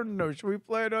like, I don't know, should we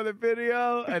play another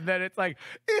video? And then it's like,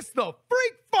 it's the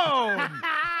freak phone.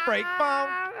 Freak phone.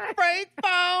 Freak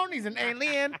phone. He's an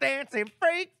alien dancing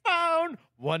freak phone.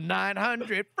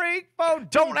 1-900-FREAK phone.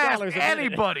 Don't ask $2 a minute.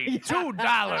 anybody.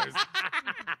 $2.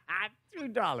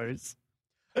 $2.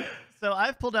 So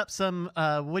I've pulled up some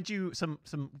would you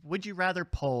rather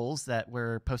polls that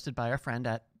were posted by our friend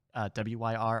at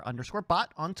WYR_bot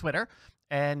on Twitter,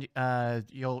 and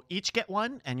you'll each get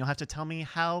one, and you'll have to tell me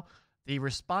how the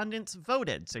respondents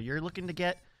voted. So you're looking to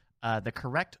get the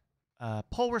correct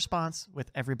poll response with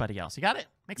everybody else. You got it?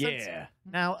 Makes sense? Yeah.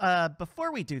 Now,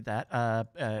 before we do that,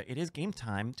 it is game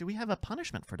time. Do we have a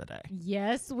punishment for today?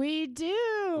 Yes, we do.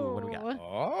 Ooh, what do we got?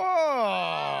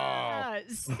 Oh.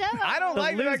 So, I don't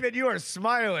like the fact that you are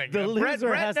smiling. The loser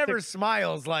Brett has never to-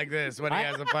 smiles like this when he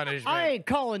has a punishment. I ain't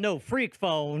calling no freak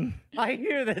phone. I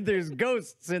hear that there's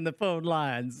ghosts in the phone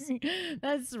lines.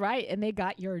 that's right, and they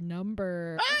got your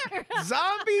number.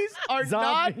 Zombies are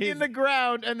not in the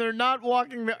ground and they're not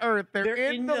walking the earth. They're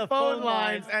in the phone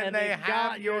lines and they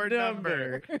have your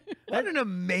number. What an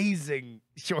amazing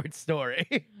short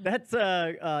story. That's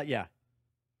yeah.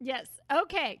 Yes.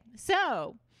 Okay.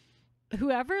 So,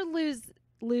 whoever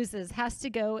loses has to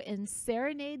go and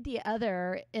serenade the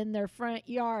other in their front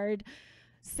yard,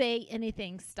 say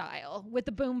anything style with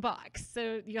the boom box.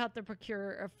 So you have to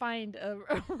procure or find a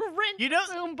rent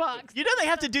boom box. You know they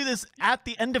have to do this at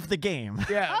the end of the game.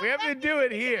 Yeah, we have to do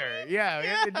it here. Yeah, we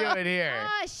have to do it here.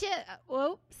 Ah, shit.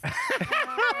 Whoops.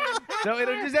 So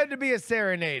it'll just have to be a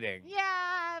serenading.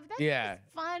 Yeah, that's Yeah. just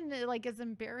fun. Like, it's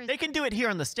embarrassing. They can do it here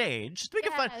on the stage. We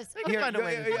can find a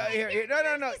way. to do it. Here.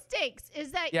 No. Mistakes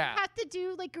is that Yeah. you have to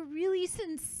do like a really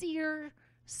sincere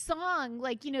song,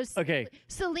 like Okay.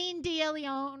 Celine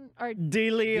Dion or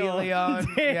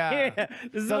DeLeon. Yeah.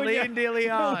 This is Celine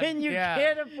Dion. When you Yeah.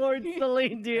 can't afford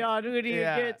Celine Dion, who do you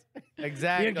Yeah. get?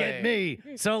 Exactly. You get me,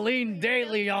 Celine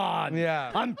Leon.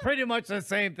 Yeah. I'm pretty much the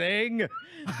same thing.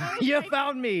 You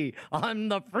found me on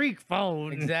the freak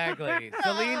phone. Exactly.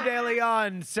 Celine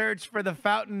Leon, search for the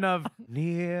fountain of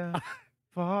near,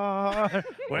 far,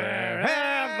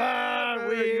 Wherever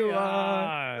we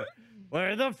are,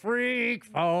 we're the freak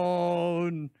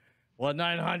phone.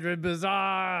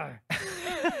 1-900-BIZARRE.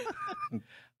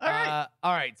 All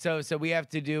right. So we have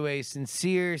to do a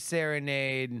sincere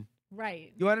serenade.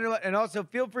 right. You want to know what? And also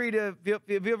feel free to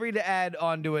add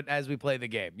on to it as we play the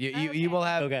game. You will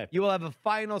have you will have a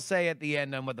final say at the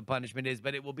end on what the punishment is,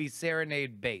 but it will be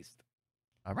serenade based.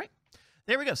 All right.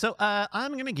 There we go. So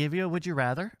I'm going to give you a would you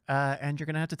rather, and you're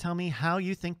going to have to tell me how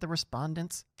you think the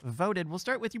respondents voted. We'll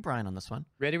start with you, Brian, on this one.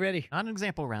 Ready. Not an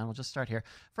example round. We'll just start here.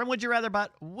 From Would You Rather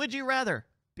Bot, would you rather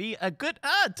be a good...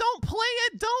 don't play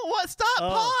it. Don't... What? Stop.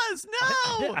 Pause.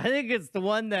 No. I think it's the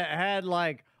one that had,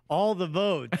 like, all the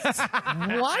votes.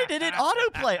 Why did it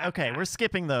autoplay? Okay, we're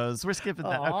skipping those. We're skipping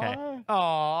that. Okay. Aww.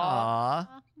 Aw.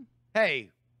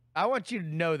 Hey, I want you to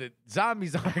know that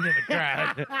zombies aren't in the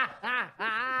crowd.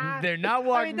 They're not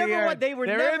walking the earth. They were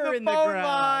They're never in the crowd. phone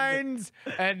lines,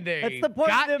 and they That's the point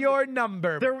of got them. your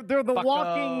number. They're the bucko.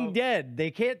 Walking Dead.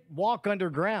 They can't walk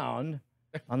underground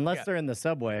unless they're in the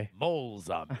subway. Mole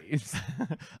zombies.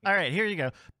 All right, here you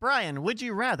go. Brian, would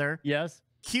you rather Yes.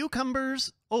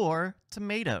 cucumbers or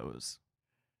tomatoes?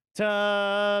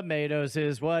 Tomatoes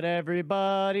is what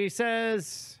everybody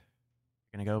says.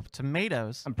 You're going to go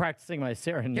tomatoes. I'm practicing my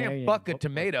serenade. Can't buck a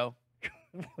tomato.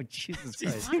 Oh, Jesus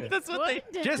Christ. That's what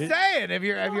they... Just saying, if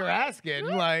you're asking,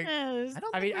 like, Yes.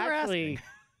 I mean, actually,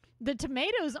 The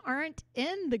tomatoes aren't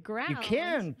in the ground. you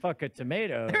can fuck a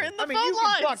tomato. They're in the I mean, phone you can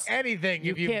lines. fuck anything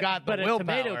if you've can't- got the but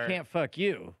willpower. a tomato can't fuck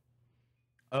you.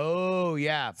 Oh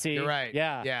yeah, See, you're right.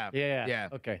 Yeah, yeah.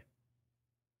 Okay.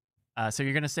 So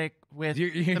you're going to stick with You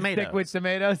tomatoes. stick with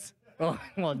tomatoes. Well,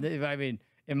 I mean,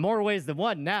 in more ways than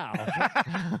one now.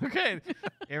 Okay,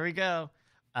 here we go.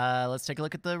 Let's take a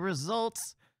look at the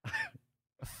results.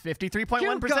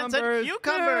 53.1% said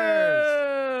cucumbers.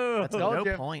 That's a Told no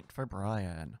you. point for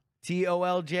Brian.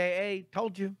 TOLJA.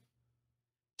 Told you.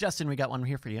 Justin, we got one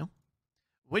here for you.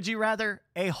 Would you rather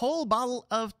a whole bottle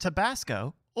of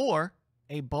Tabasco or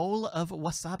a bowl of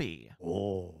wasabi?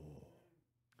 Oh.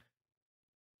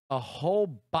 A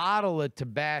whole bottle of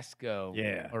Tabasco.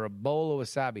 Yeah. Or a bowl of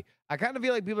wasabi. I kind of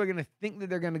feel like people are going to think that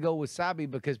they're going to go wasabi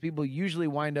because people usually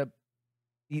wind up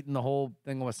eating the whole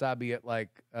thing of wasabi at like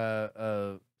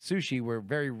sushi, where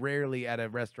very rarely at a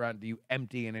restaurant do you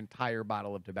empty an entire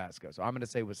bottle of Tabasco. So I'm going to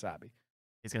say wasabi.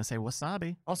 He's going to say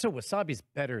wasabi. Also, wasabi's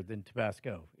better than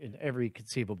Tabasco in every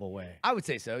conceivable way. I would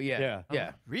say so. Yeah.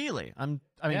 Yeah. Really? I mean,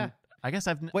 Yeah. I guess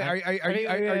I've. Wait,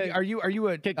 are you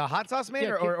a hot sauce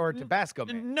man or a Tabasco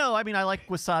man? No, I mean, I like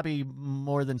wasabi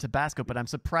more than Tabasco, but I'm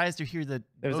surprised to hear that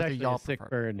There was both of actually y'all a sick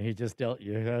prefer. burn he just dealt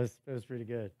you. That was pretty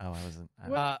good. Oh, I wasn't.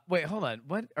 Wait, hold on.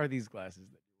 What are these glasses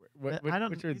that you wear? I don't.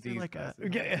 Which are these are these like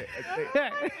glasses?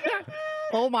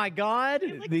 Oh my God!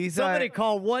 These Somebody are-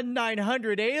 call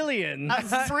 1-900-ALIEN. I'm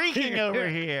freaking over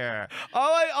here.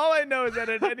 All I know is that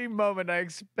at any moment I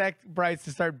expect Bryce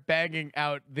to start banging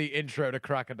out the intro to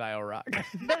Crocodile Rock.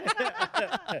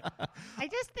 I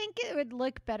just think it would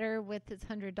look better with his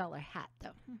 $100 hat,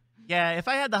 though. Yeah, if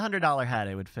I had the $100 hat,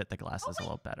 it would fit the glasses a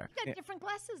little better. You got different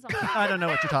glasses on. I don't know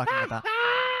what you're talking about.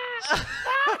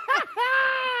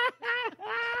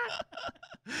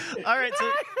 All right,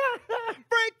 so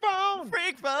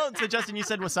freak phone. So Justin, you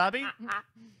said wasabi.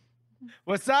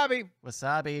 Wasabi.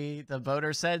 Wasabi. The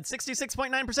voter said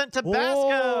 66.9%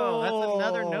 Tabasco. That's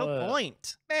another no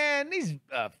point. Man, these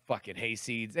fucking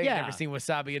hayseeds. They've never seen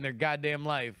wasabi in their goddamn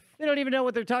life. They don't even know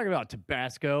what they're talking about.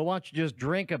 Tabasco. Why don't you just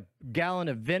drink a gallon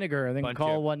of vinegar and then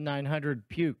call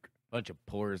 1-900-PUKE? Bunch of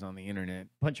pores on the internet.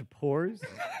 Bunch of pores?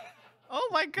 Oh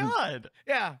my God.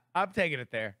 Yeah, I'm taking it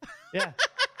there. Yeah.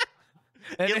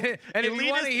 And if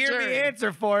you want to hear me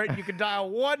answer for it, you can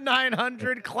dial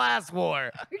 1-900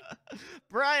 War.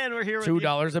 Brian, we're here with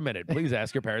 $2 a minute. Please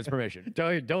ask your parents' permission.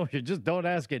 Don't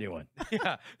ask anyone.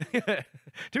 Yeah.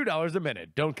 $2 a minute.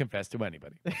 Don't confess to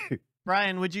anybody.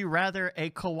 Brian, would you rather a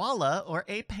koala or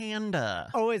a panda?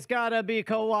 Oh, it's gotta be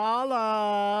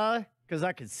koala. Because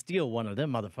I could steal one of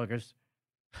them motherfuckers.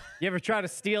 You ever try to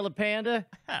steal a panda?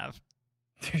 I have.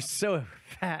 They're so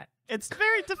fat. It's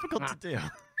very difficult to do.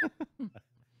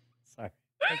 Sorry.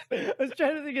 I was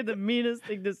trying to think of the meanest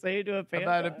thing to say to a panda.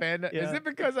 About a panda? Yeah. Is it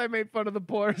because I made fun of the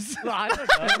pores? I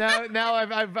don't know. now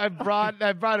I've brought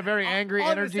a very angry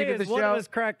All energy to the one show. of us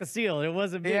cracked the seal. It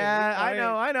wasn't me. Yeah,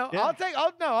 I know. Yeah.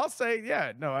 I'll say,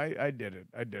 yeah, no, I did it.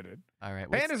 All right.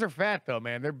 Pandas are fat though,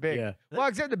 man. They're big. Yeah. Well,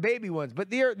 except the baby ones, but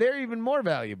they're even more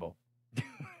valuable.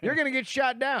 You're gonna get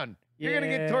shot down. You're gonna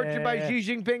get tortured by Xi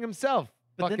Jinping himself.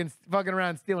 Fucking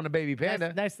around stealing a baby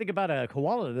panda. Nice thing about a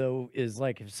koala though is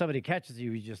like if somebody catches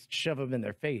you, you just shove them in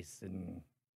their face and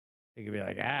they can be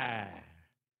like, ah.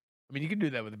 I mean, you can do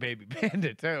that with a baby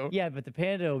panda too. Yeah, but the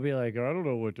panda will be like, I don't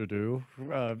know what to do.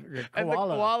 And the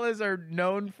koalas are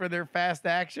known for their fast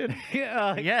action.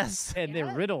 Yes. And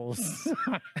their riddles.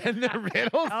 And their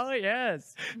riddles. Oh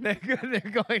yes. They're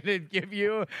going to give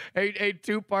you a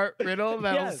 2-part riddle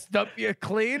that'll stump you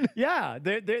clean. Yeah,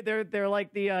 they're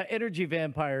like the energy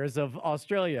vampires of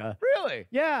Australia. Really?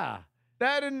 Yeah.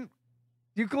 That and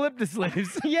eucalyptus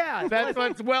leaves. Yeah, That's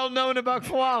what's well known about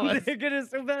koalas. They're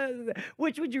gonna,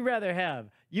 which would you rather have?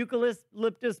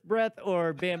 Eucalyptus breath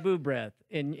or bamboo breath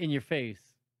in your face?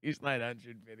 These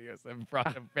 900 videos have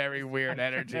brought a very weird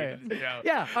energy to the show.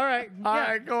 Yeah, all right. All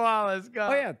right, koalas, go.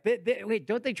 Oh, yeah. Wait,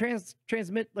 don't they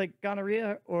transmit like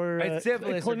gonorrhea or It's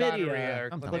syphilis or chlamydia? gonorrhea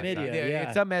or Chlamydia, yeah.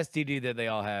 It's some STD that they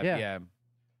all have. Yeah.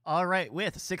 All right.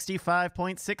 With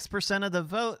 65.6% of the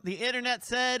vote, the internet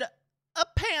said a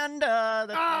panda.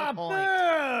 That's no point.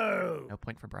 Boo! No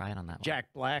point for Brian on that one. Jack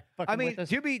Black. I mean,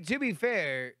 to be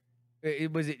fair,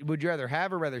 would you rather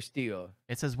have or rather steal?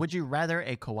 It says, would you rather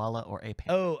a koala or a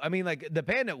panda? Oh, I mean, like the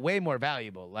panda way more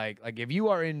valuable. Like if you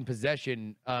are in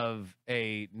possession of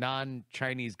a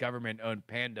non-Chinese government-owned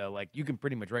panda, like you can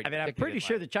pretty much write. I mean, I'm pretty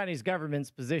sure the Chinese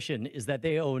government's position is that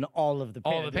they own all of the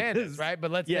pandas. all the pandas, right? But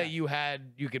let's say you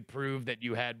could prove that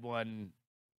you had one.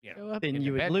 You know, then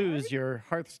you would lose your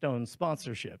Hearthstone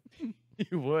sponsorship.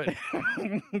 You would.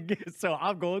 So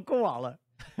I'm going koala.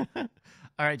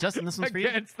 All right, Justin, this one's for you.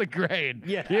 Against the grain.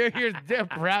 Yeah. You're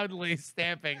proudly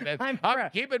stamping that I'm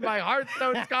keeping my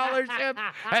Hearthstone scholarship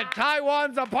and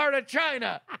Taiwan's a part of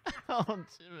China. Oh,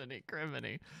 Jiminy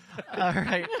Criminy. All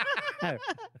right.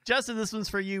 Justin, this one's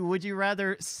for you. Would you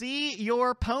rather see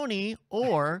your pony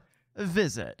or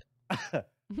visit?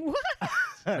 What?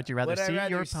 Would you rather see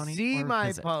your pony see or my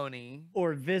visit? pony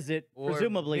Or visit, or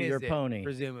presumably your visit, pony.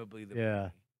 Presumably the Yeah.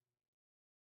 pony.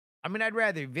 I mean, I'd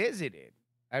rather visit it.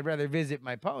 I'd rather visit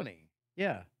my pony.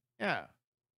 Yeah. Yeah.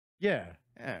 Yeah.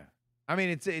 Yeah. I mean,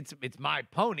 it's my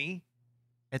pony.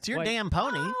 It's your damn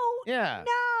pony. Oh, Yeah.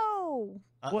 no.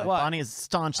 What? Bonnie is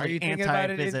staunchly Are you thinking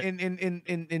about it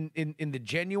anti-visit. in the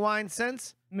genuine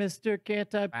sense? Mr.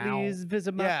 Can't I please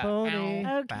visit my Yeah. pony?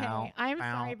 Okay, Bow, I'm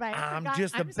bow. sorry, but I I'm forgot-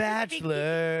 just a I'm supposed to be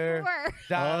bachelor. before.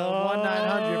 Dial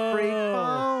 1-900 free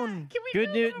phone. Can we Good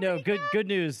do news. it No, right good now? good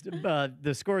news.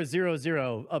 The score is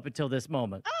 0-0 up until this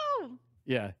moment. Oh,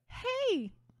 Yeah.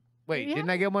 hey. Wait, Yeah. didn't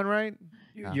I get one right?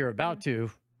 You're about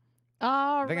to.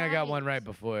 All I think I got one right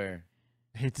before.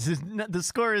 It's the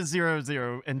score is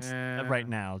 0-0 and right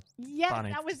now. Yes,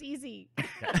 Bonnie. that was easy.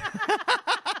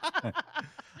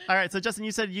 All right, so Justin,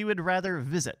 you said you would rather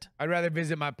visit. I'd rather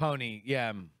visit my pony.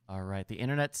 Yeah. All right, the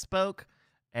internet spoke,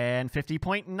 and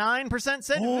 50.9%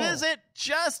 said visit,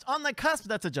 just on the cusp.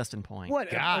 That's a Justin point.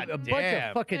 What? God a bunch damn.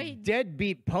 of fucking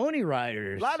deadbeat pony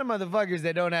riders. A lot of motherfuckers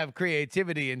that don't have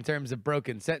creativity in terms of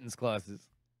broken sentence clauses.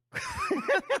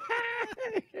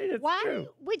 It's Why true.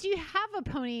 would you have a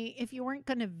pony if you weren't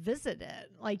going to visit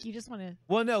it? Like, you just want to.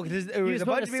 Well, no, because there was just a bunch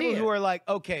wanna of see people who it. are like,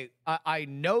 okay, I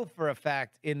know for a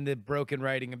fact in the broken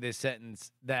writing of this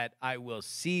sentence that I will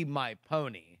see my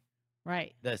pony.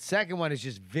 Right. The second one is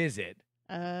just visit.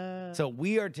 So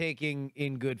we are taking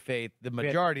in good faith the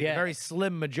majority, yeah. the very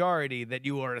slim majority that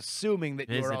you are assuming that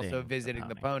you are also Visiting visiting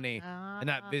the the pony and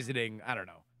not visiting, I don't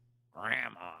know,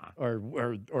 grandma. Or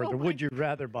the would you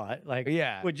rather bot? Like,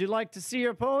 Yeah. would you like to see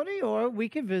your pony, or we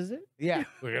can visit? Yeah,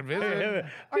 we can visit.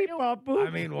 Beep, bop, boop. I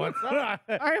mean, what's up?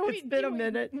 Or It's been a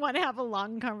minute. Want to have a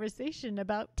long conversation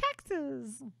about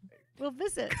taxes? We'll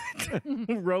visit.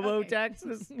 Robo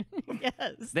taxes?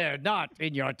 Yes. They're not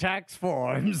in your tax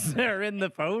forms. They're in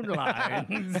the phone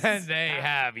lines. And they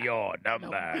have your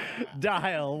number.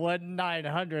 Dial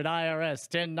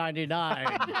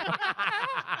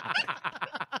 1-900-IRS-1099.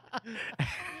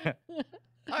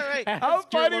 All right. How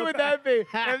Ask your funny would local- that be?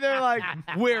 And they're like,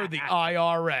 we're the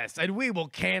IRS, and we will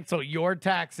cancel your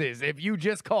taxes if you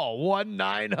just call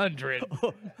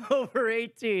 1-900. Over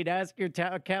 18. Ask your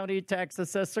county tax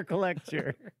assessor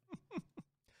collector.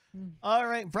 All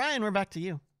right, Brian, we're back to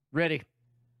you. Ready.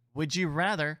 Would you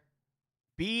rather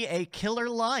be a killer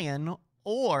lion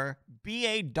or be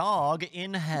a dog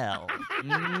in hell?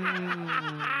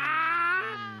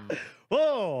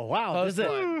 Whoa, wow. Close This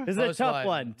one. is a Close tough one.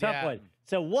 one. Tough Yeah. one.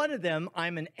 So one of them,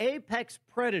 I'm an apex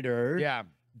predator. Yeah.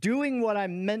 Doing what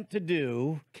I'm meant to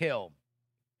do. Kill.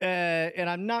 And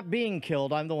I'm not being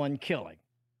killed. I'm the one killing.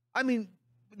 I mean,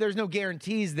 there's no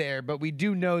guarantees there, but we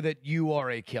do know that you are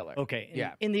a killer. Okay.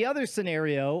 Yeah. In the other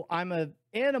scenario, I'm an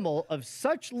animal of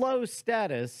such low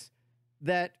status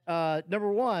that,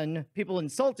 number one, people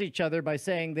insult each other by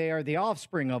saying they are the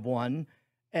offspring of one.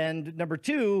 And number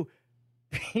two,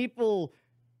 people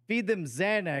feed them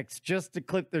Xanax just to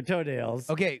clip their toenails.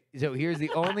 Okay, so here's the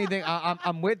only thing.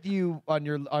 I'm with you on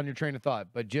your train of thought,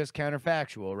 but just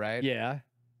counterfactual, right? Yeah.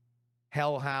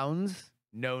 Hellhounds,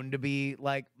 known to be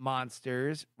like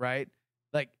monsters, right?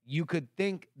 Like you could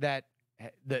think that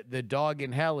the dog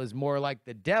in hell is more like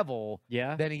the devil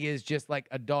than he is just like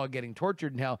a dog getting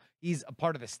tortured in hell. He's a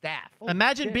part of the staff.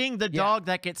 Imagine being the dog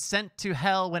that gets sent to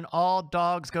hell when all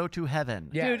dogs go to heaven.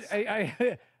 Yes.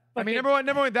 Dude, I mean, number one,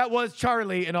 that was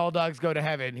Charlie in All Dogs Go to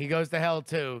Heaven. He goes to hell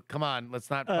too. Come on, let's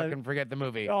not fucking forget the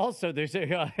movie. Also, there's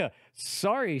a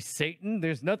sorry, Satan.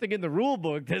 There's nothing in the rule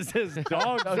book that says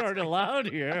dogs aren't allowed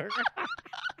here.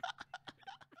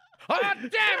 Oh,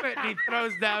 damn it! He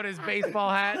throws down his baseball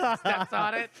hat and steps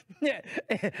on it.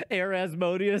 Air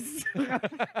Asmodeus.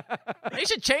 They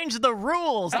should change the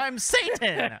rules. I'm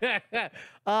Satan.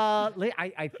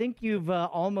 I think you've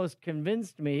almost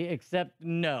convinced me, except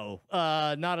no,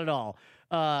 not at all.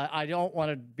 I don't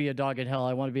want to be a dog in hell.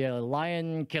 I want to be a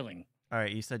lion killing. All right,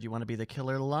 you said you want to be the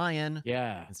killer lion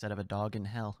Yeah. instead of a dog in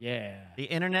hell. Yeah. The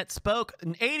internet spoke,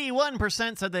 and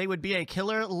 81% said they would be a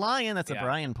killer lion. That's a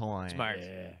Brian point. Smart.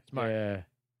 Yeah. Smart. Yeah.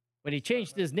 When he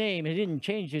changed his name, he didn't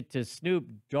change it to Snoop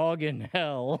Dogg in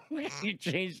Hell. He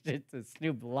changed it to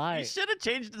Snoop You Lion. should have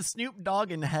changed the Snoop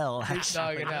Dogg in hell. Snoop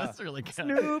Dogg in actually. hell. That's really good.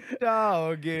 Snoop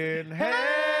Dogg in hell.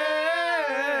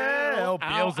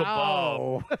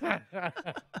 Beelzebub.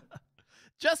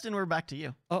 Justin, we're back to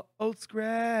you. Old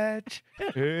Scratch. Hey.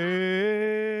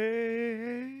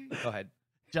 Go ahead.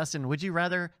 Justin, would you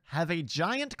rather have a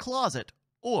giant closet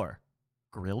or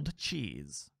grilled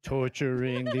cheese?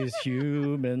 Torturing these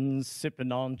humans,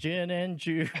 sipping on gin and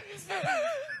juice.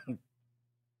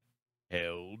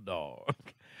 Hell dog.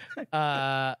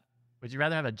 Would you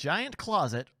rather have a giant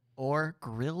closet or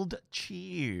grilled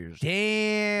cheese?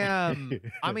 Damn.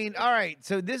 I mean, all right.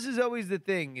 So this is always the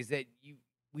thing is that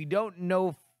we don't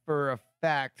know for a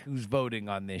fact who's voting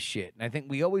on this shit. And I think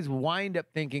we always wind up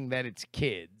thinking that it's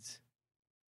kids,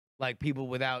 like people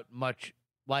without much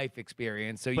life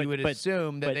experience. So you would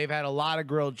assume that they've had a lot of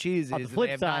grilled cheeses and they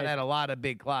have not had a lot of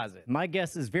big closets. My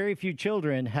guess is very few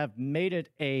children have made it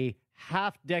a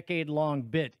half-decade-long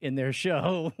bit in their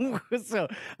show. So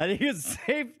I think it's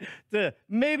safe to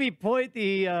maybe point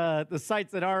the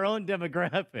sights at our own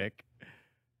demographic.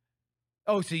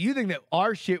 Oh, so you think that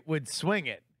our shit would swing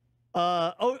it?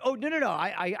 No.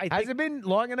 I think, has it been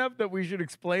long enough that we should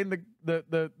explain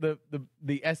the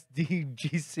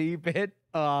SDGC bit?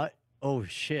 Oh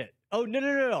shit. Oh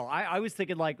no. I was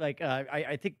thinking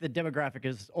I think the demographic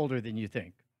is older than you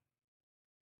think.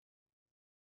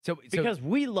 So because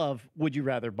we love Would You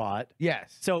Rather Bot.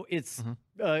 Yes. So it's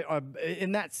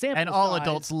in that sample and all size,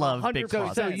 adults love big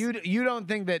closets. So you don't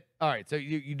think that? All right. So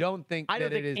you don't think? I don't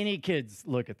think any kids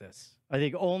look at this. I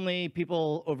think only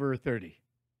people over 30.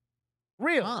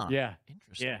 Really? Huh. Yeah.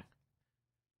 Interesting. Yeah.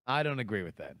 I don't agree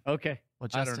with that. Okay. Well,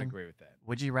 Justin, I don't agree with that.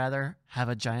 Would you rather have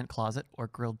a giant closet or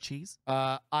grilled cheese?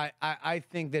 I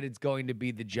think that it's going to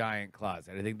be the giant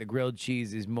closet. I think the grilled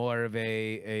cheese is more of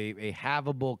a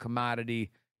havable commodity.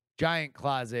 Giant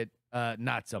closet,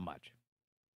 not so much.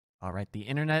 All right, the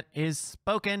internet is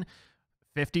spoken.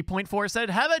 50.4 said,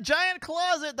 have a giant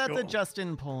closet. That's a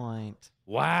Justin point.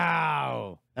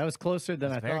 Wow. That was closer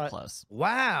than I thought. Very close.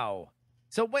 Wow.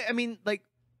 So, wait, I mean, like,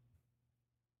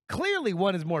 clearly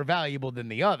one is more valuable than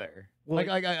the other. Well,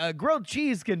 like a grilled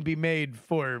cheese can be made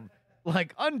for,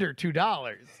 like, under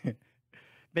 $2.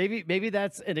 Maybe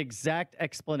that's an exact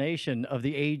explanation of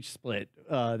the age split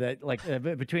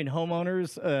between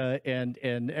homeowners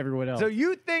and everyone else. So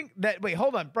you think that? Wait,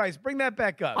 hold on, Bryce, bring that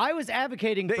back up. I was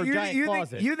advocating for giant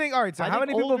closet. You think? All right. So how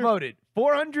many people voted?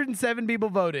 407 people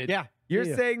voted. Yeah.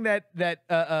 You're saying that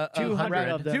 200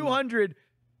 of them. 200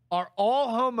 are all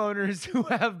homeowners who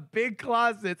have big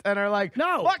closets and are like,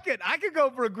 no, fuck it, I could go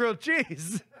for a grilled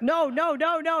cheese. No. I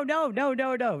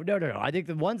think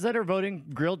the ones that are voting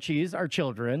grilled cheese are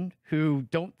children who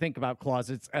don't think about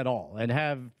closets at all and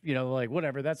have,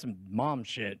 whatever, that's some mom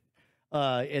shit.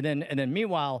 And then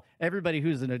meanwhile, everybody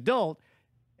who's an adult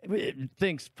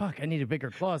thinks, fuck, I need a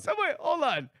bigger closet. So wait, hold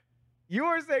on. You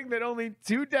are saying that only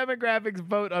 2 demographics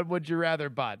vote on Would You Rather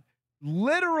Bot.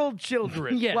 Literal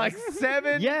children, yes. Like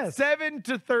 7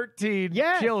 to 13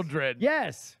 children.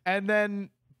 Yes. And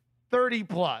then 30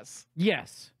 plus.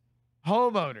 Yes.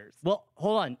 Homeowners. Well,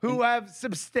 hold on. Who have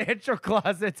substantial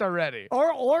closets already.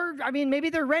 Or I mean,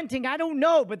 maybe they're renting. I don't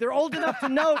know, but they're old enough to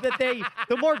know that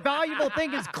the more valuable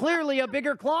thing is clearly a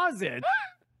bigger closet.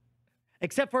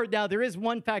 Except for now, there is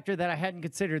one factor that I hadn't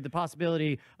considered, the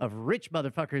possibility of rich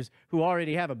motherfuckers who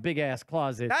already have a big-ass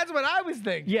closet. That's what I was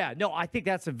thinking. Yeah, no, I think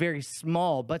that's a very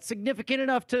small, but significant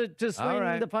enough to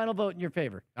swing the final vote in your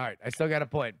favor. All right, I still got a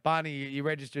point. Bonnie, you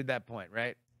registered that point,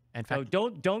 right? In fact,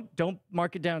 don't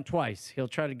mark it down twice. He'll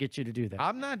try to get you to do that.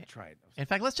 I'm not trying. In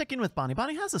fact, let's check in with Bonnie.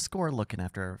 Bonnie, how's the score looking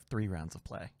after 3 rounds of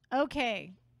play?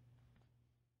 Okay.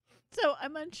 So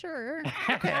I'm unsure.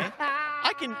 Okay.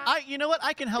 You know what?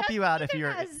 I can help you out if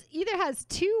you're. Either has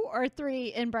 2 or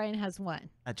 3, and Brian has 1.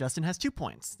 Justin has 2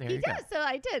 points. There he you go. does. So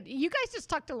I did. You guys just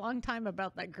talked a long time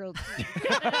about that grilled cheese.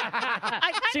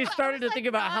 She started to think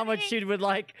about how much she would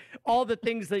like, all the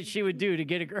things that she would do to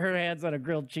get her hands on a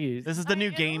grilled cheese. This is the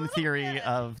new game theory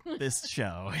of this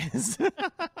show.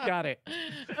 Got it.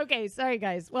 Okay, sorry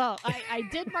guys. Well, I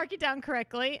did mark it down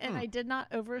correctly, and I did not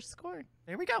overscore.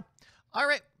 There we go. All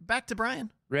right, back to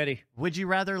Brian. Ready. Would you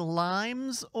rather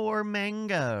limes or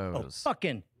mangoes? Oh,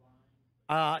 fucking.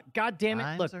 God damn it.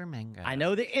 Limes Look, or mangoes? I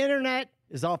know the internet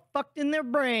is all fucked in their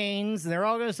brains, and they're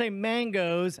all going to say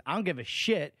mangoes. I don't give a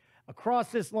shit.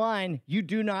 Across this line, you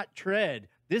do not tread.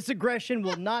 This aggression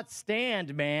will not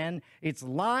stand, man. It's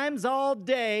limes all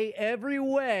day, every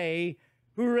way.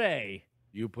 Hooray.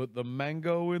 You put the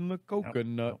mango in the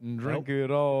coconut and drink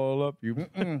it all up.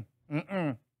 You.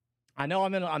 I know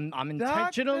I'm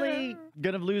intentionally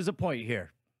gonna lose a point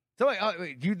here. So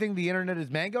wait, do you think the internet is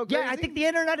mango crazy? Yeah, I think the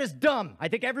internet is dumb. I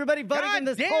think everybody voting in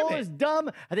this poll is dumb.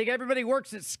 I think everybody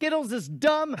works at Skittles is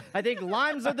dumb. I think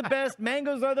limes are the best,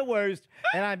 mangoes are the worst,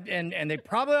 and they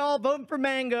probably all voting for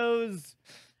mangoes.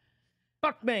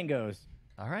 Fuck mangoes.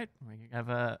 All right, we have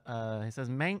he says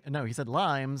he said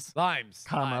limes. Limes,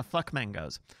 comma, fuck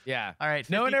mangoes. Yeah. All right.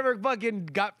 No one ever fucking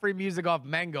got free music off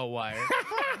Mango Wire.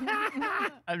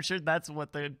 I'm sure that's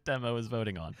what the demo is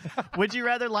voting on. Would you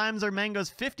rather limes or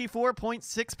mangoes?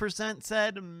 54.6%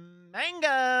 said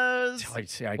mangoes.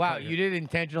 Wow, you did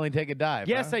intentionally take a dive.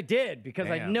 Yes, huh? I did, because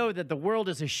I know that the world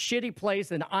is a shitty place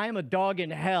and I'm a dog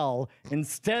in hell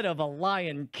instead of a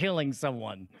lion killing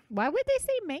someone. Why would they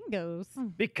say mangoes?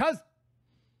 Because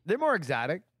They're more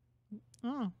exotic.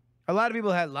 Oh. A lot of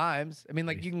people had limes. I mean,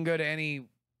 like you can go to any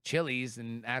Chili's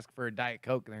and ask for a Diet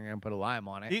Coke, and they're gonna put a lime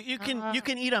on it. You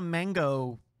can eat a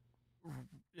mango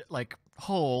like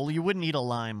whole. You wouldn't eat a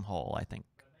lime whole, I think.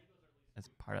 That's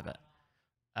part of it.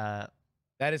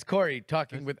 That is Corey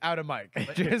talking without a mic.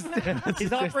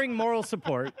 He's offering moral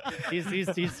support. He's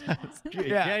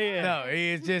yeah. No,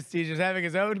 he's just having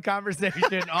his own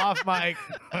conversation off mic.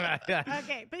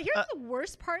 Okay, but here's the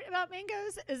worst part about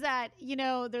mangoes is that, you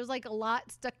know, there's like a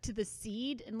lot stuck to the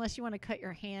seed unless you want to cut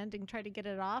your hand and try to get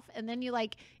it off. And then you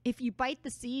like, if you bite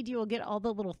the seed, you will get all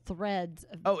the little threads.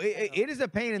 Of it is a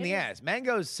pain in the ass.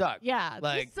 Mangoes suck. Yeah,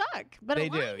 like, they suck. But they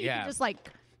a lime, do, you yeah. can just like,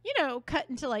 you know, cut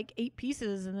into like 8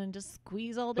 pieces and then just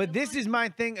squeeze all the. But this is my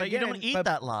thing. But again, you don't eat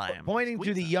that lime. Pointing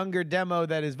to the younger demo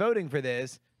that is voting for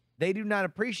this, they do not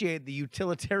appreciate the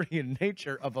utilitarian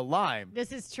nature of a lime.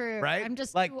 This is true. Right? I'm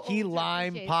just like too old key to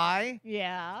lime appreciate pie. that.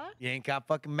 Yeah. You ain't got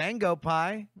fucking mango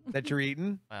pie that you're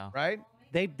eating. Wow. Right?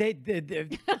 They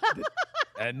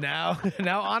And now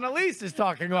Annalise is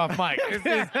talking off mic.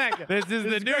 This is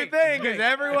the new thing because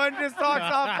everyone just talks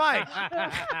off mic.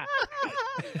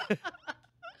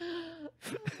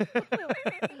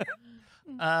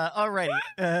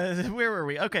 Alrighty. Where were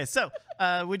we? Okay, so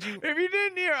would you? If you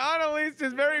didn't hear, Annalise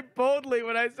just very boldly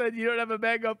when I said you don't have a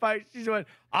mango pie, she went,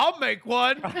 "I'll make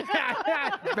one."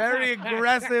 Very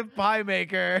aggressive pie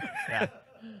maker. Yeah.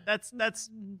 That's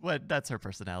her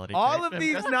personality. All right? of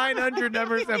these 900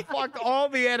 numbers have fucked all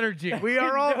the energy. We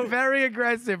are all very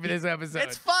aggressive in this episode.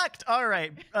 It's fucked. All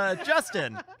right,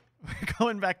 Justin, we're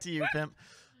going back to you, pimp.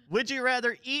 Would you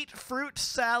rather eat fruit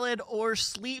salad or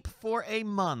sleep for a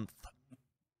month?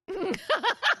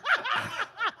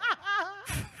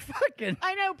 fucking.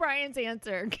 I know Brian's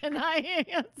answer. Can I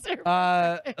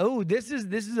answer? This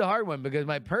is a hard one because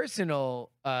my personal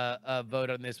vote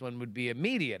on this one would be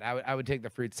immediate. I would take the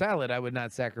fruit salad. I would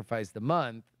not sacrifice the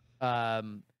month.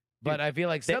 But I feel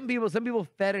like some people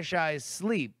fetishize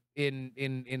sleep in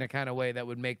a kind of way that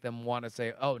would make them want to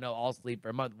say, "Oh no, I'll sleep for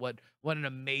a month." What an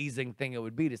amazing thing it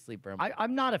would be to sleep for a month.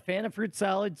 I'm not a fan of fruit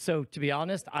salad, so to be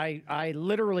honest, I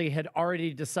literally had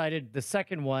already decided the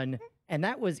second one, and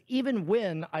that was even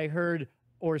when I heard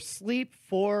 "or sleep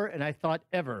for," and I thought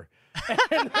ever,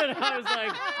 and then I was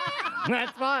like,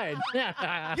 "That's fine."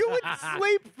 You would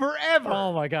sleep forever.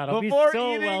 Oh my god, I'll before be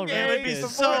so eating well It would be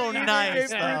so nice,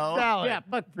 though. Yeah,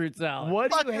 fuck fruit salad.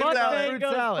 What do you hate about fruit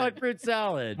mangoes, salad? Fuck fruit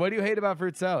salad. What do you hate about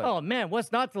fruit salad? Oh man,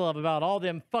 what's not to love about all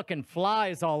them fucking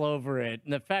flies all over it,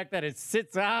 and the fact that it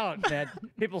sits out, and that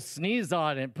people sneeze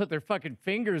on it and put their fucking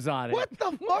fingers on it. What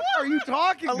the fuck are you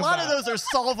talking A about? lot of those are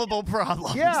solvable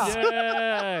problems.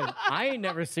 Yeah, I ain't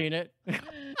never seen it.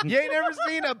 You ain't never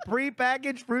seen a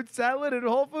prepackaged fruit salad at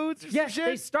Whole Foods or some Yes, shit?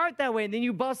 they start that way, and then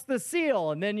you bust the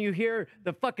seal, and then you hear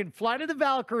the fucking Flight of the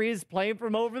Valkyries playing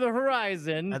from over the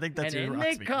horizon. I think that's and your in rock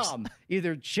they speakers. come,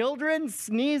 either children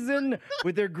sneezing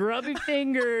with their grubby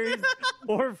fingers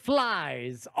or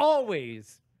flies.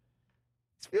 Always.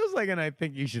 This feels like an I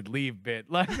think you should leave bit.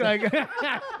 Like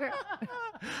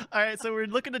All right, so we're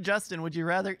looking to Justin. Would you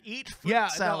rather eat fruit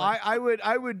salad? No,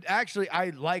 I would actually, I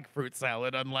like fruit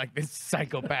salad, unlike this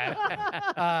psychopath.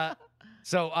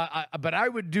 But I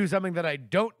would do something that I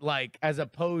don't like as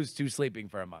opposed to sleeping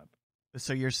for a month.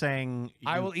 So you're saying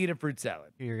I will eat a fruit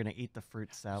salad. You're gonna eat the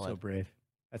fruit salad. So brave.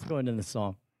 That's going in the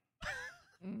song.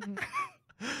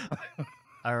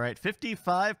 All right,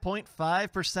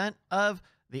 55.5% of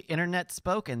the internet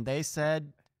spoke, and they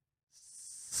said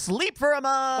sleep for a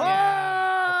month.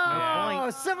 Oh,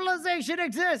 civilization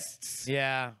exists.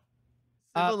 Yeah.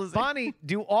 Civilization. Bonnie,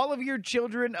 do all of your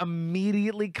children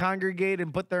immediately congregate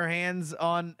and put their hands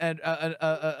on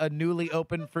a newly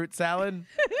opened fruit salad?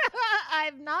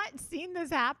 I've not seen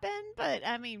this happen, but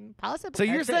I mean, possibly. So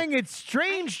you're saying it's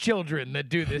strange children that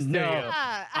do this to No. you?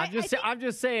 I'm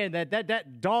just saying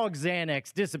that dog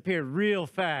Xanax disappeared real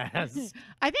fast.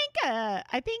 I think.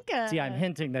 See, I'm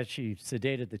hinting that she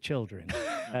sedated the children.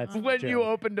 That's When the you joke.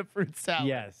 opened a fruit salad.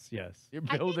 Yes. You're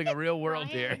building a real world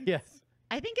here. Brian- Yes.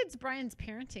 I think it's Brian's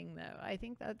parenting, though. I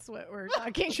think that's what we're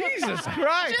talking Jesus about.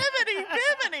 Christ. Jiminy,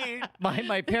 Bimini.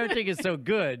 My parenting is so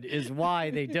good is why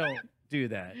they don't do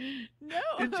that. No.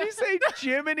 Did you say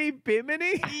Jiminy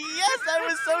Bimini? Yes, I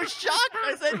was so shocked.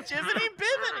 I said Jiminy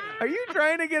Bimini. Are you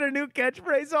trying to get a new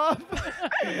catchphrase off?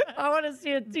 I want to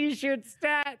see a T-shirt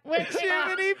stat.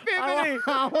 Jiminy Bimini.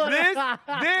 I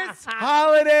This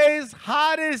holiday's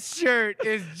hottest shirt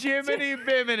is Jiminy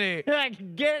Bimini.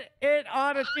 Get it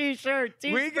on a T-shirt.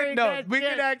 We can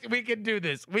do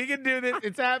this. We can do this.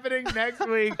 It's happening next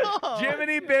week.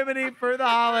 Jiminy Bimini for the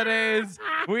holidays.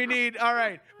 We need. All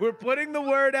right. We're putting the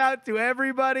word out to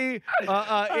everybody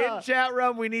in chat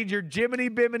room, we need your Jiminy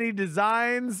Bimini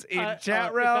designs in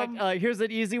chat room. In fact, here's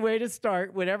an easy way to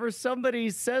start. Whenever somebody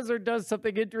says or does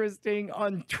something interesting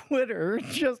on Twitter,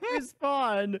 just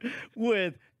respond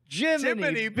with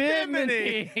Jiminy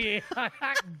Bimini.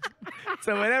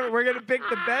 So whenever we're gonna pick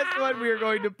the best one, we are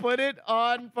going to put it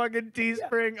on fucking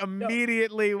Teespring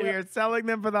immediately. We are selling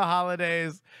them for the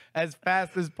holidays as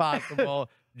fast as possible.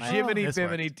 Jiminy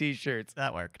Bimini t-shirts.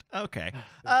 That worked. Okay.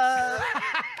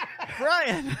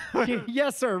 Brian.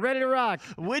 Yes, sir. Ready to rock.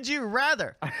 Would you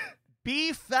rather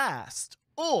be fast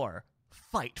or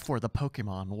fight for the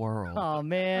Pokemon world? Oh,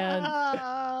 man.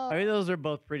 I mean, those are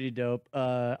both pretty dope.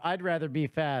 I'd rather be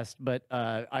fast, but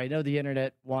I know the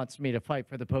internet wants me to fight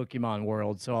for the Pokemon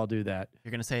world, so I'll do that.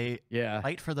 You're going to say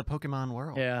fight for the Pokemon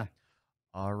world? Yeah.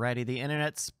 Alrighty, the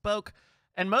internet spoke,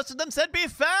 and most of them said be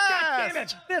fast! God damn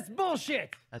it! That's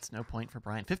bullshit! That's no point for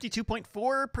Brian.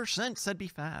 52.4% said be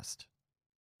fast.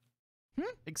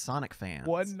 Big Sonic fans.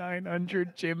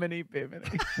 1-900 Jiminy Bimini.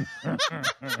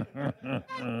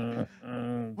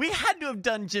 We had to have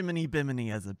done Jiminy Bimini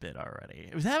as a bit already.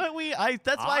 Haven't we? That's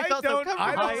why I felt so comfortable.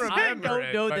 I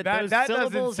don't know it, that those that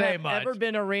syllables doesn't say have much. ever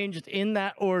been arranged in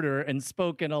that order and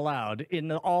spoken aloud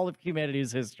in all of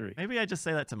humanity's history. Maybe I just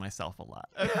say that to myself a lot.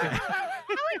 How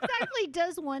exactly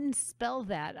does one spell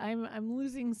that? I'm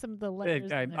losing some of the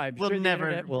letters. I'm We'll sure the never-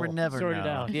 internet will we'll never sort it know.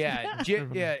 out.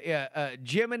 Yeah,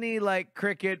 Jiminy like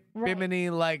cricket, Bimini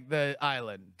like the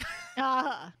island.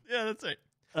 Yeah, that's right.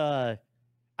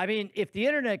 I mean, if the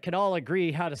internet can all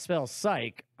agree how to spell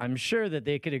psych, I'm sure that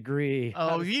they could agree.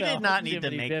 how Oh, to you spell did not need to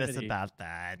Jiminy make this Bimini. about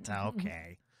that.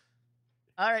 Okay.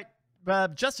 All right.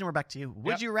 Justin, we're back to you.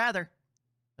 Would you rather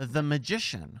the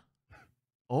magician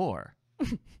or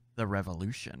the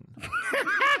revolution?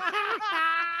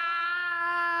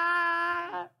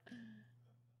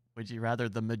 Would you rather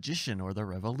the magician or the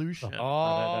revolution?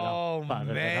 Oh,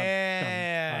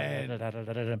 man.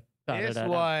 This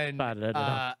one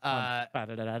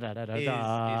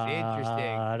is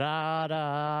interesting.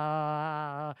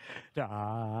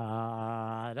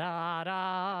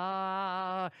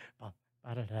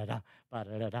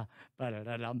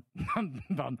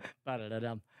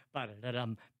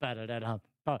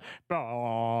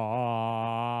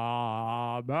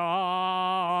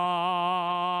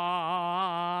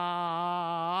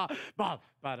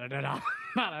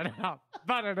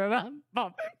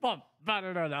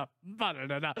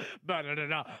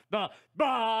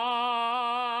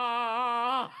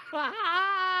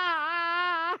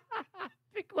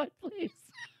 Pick one, please.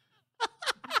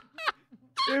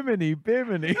 Bimini,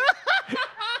 Bimini.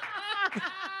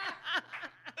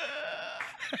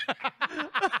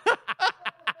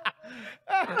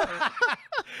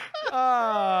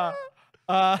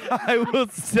 I will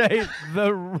say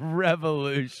the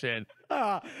revolution.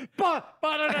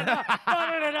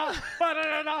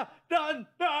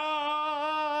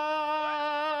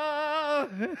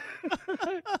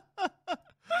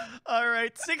 All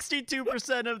right,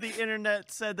 62% of the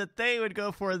internet said that they would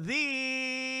go for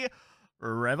the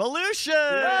revolution.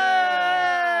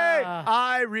 Yay!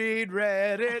 I read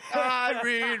Reddit. I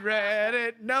read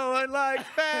Reddit. No one likes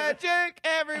magic.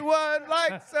 Everyone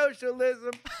likes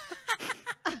socialism.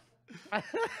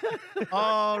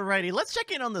 Alrighty, let's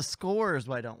check in on the scores,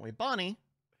 why don't we? Bonnie,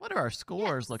 what are our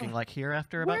scores looking like here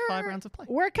after about 5 rounds of play?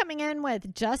 We're coming in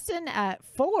with Justin at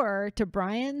 4 to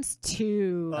Brian's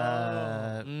 2.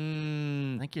 Thank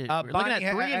you. We're looking Bonnie,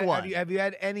 at 3 and 1. Have you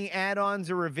had any add-ons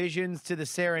or revisions to the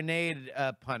serenade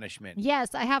punishment?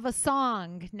 Yes, I have a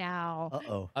song now.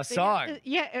 Uh-oh. A song?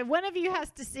 Yeah, one of you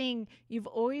has to sing, "You've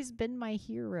Always Been My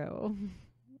Hero."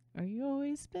 Are you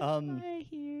always been my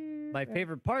hero? My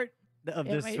favorite part of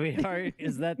Yeah, this, my- sweetheart,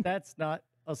 is that that's not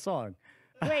a song.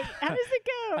 Wait, how does it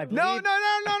go? I No. believe-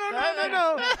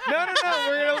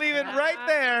 We're going to leave it right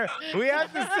there. We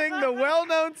have to sing the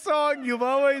well-known song, "You've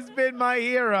Always Been My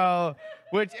Hero,"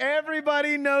 which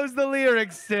everybody knows the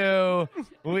lyrics to.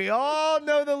 We all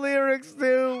know the lyrics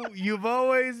to "You've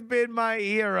Always Been My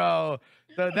Hero."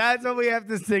 So that's what we have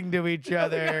to sing to each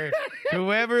other.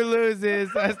 Whoever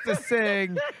loses has to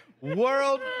sing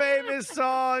world-famous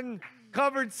song,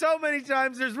 covered so many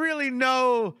times, there's really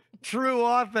no true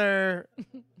author.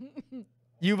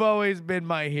 "You've Always Been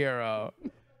My Hero."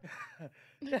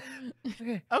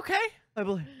 Okay. I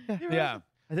believe. Yeah.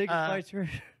 I think it's my turn.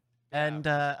 And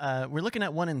we're looking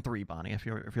at 1 and 3, Bonnie. If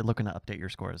you're looking to update your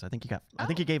scores, I think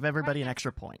you gave everybody an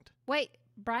extra point. Wait,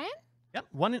 Brian? Yep,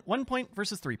 1 point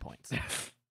versus 3 points.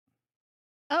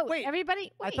 Oh, Wait,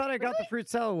 everybody. I Wait, thought I got the really? fruit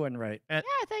salad one right. Yeah,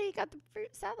 I thought you got the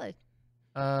fruit salad.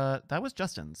 That was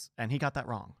Justin's, and he got that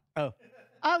wrong. Oh.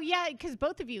 Oh, yeah, because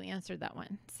both of you answered that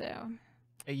one. So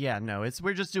Yeah, no,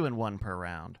 we're just doing one per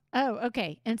round. Oh,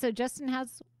 okay. And so Justin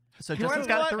has. So Justin's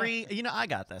got 3. You know, I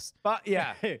got this. But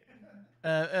yeah.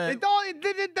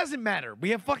 It doesn't matter. We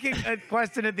have fucking a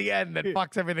question at the end that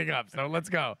fucks everything up. So let's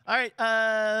go. All right.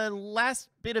 Last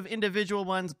bit of individual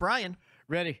ones. Brian,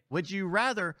 Ready? would you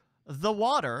rather the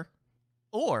water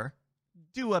or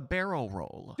do a barrel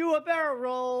roll? Do a barrel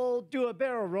roll, do a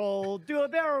barrel roll, do a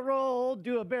barrel roll,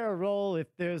 do a barrel roll. If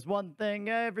there's one thing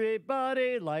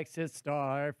everybody likes, it's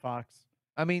Star Fox.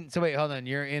 I mean, so wait, hold on.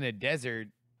 You're in a desert.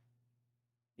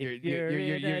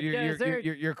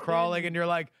 You're crawling and you're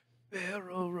like,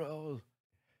 barrel roll,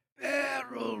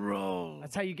 barrel roll.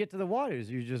 That's how you get to the waters.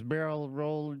 You just barrel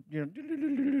roll,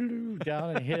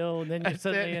 down a hill, and then you're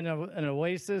suddenly in an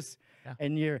oasis. Yeah.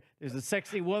 And there's a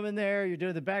sexy woman there. You're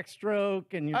doing the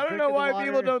backstroke, and I don't know why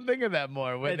people don't think of that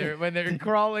more when they're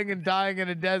crawling and dying in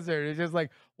a desert. It's just like,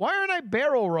 why aren't I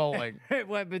barrel rolling?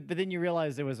 Well, but then you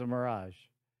realize it was a mirage.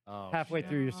 Oh, halfway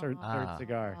through your third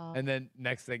cigar. And then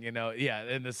next thing you know,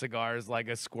 and the cigar is like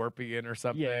a scorpion or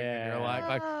something. And you're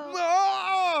like,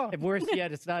 no! And worse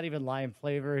yet, it's not even lime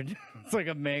flavored. It's like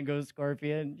a mango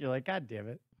scorpion. You're like, God damn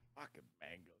it. Fucking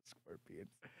mango scorpion.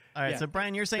 All right, so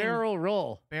Brian, you're saying barrel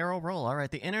roll. Barrel roll. All right,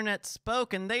 the internet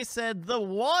spoke and they said the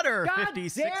water, God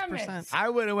 56%. I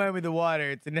would have went with the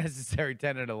water. It's a necessary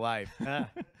tenet of life.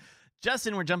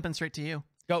 Justin, we're jumping straight to you.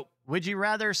 Go. Would you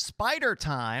rather spider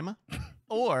time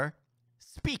or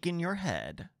speak in your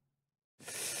head?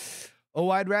 Oh,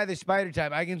 I'd rather spider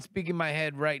time. I can speak in my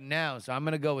head right now, so I'm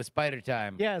going to go with spider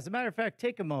time. Yeah, as a matter of fact,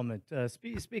 take a moment.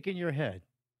 Speak in your head.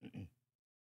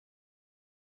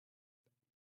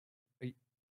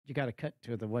 You got to cut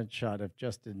to the one shot of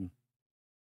Justin.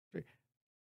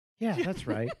 Yeah, that's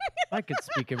right. I could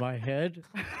speak in my head.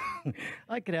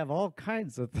 I could have all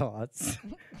kinds of thoughts.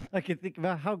 I could think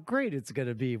about how great it's going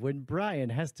to be when Brian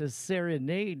has to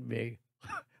serenade me.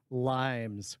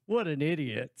 Limes. What an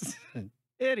idiot.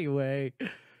 Anyway,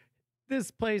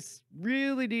 this place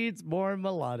really needs more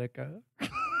melodica.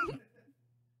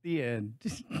 The end.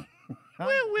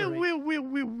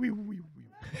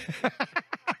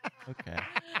 Okay.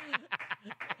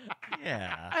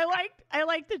 Yeah. I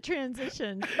like the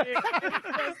transition. That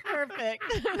was perfect.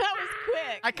 That was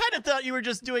quick. I kind of thought you were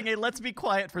just doing a let's be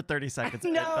quiet for 30 seconds.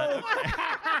 No.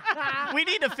 But we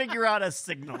need to figure out a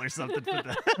signal or something for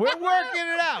that. We're working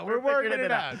it out. We're working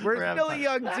it out. We're still a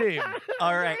young team.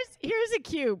 All right. Here's a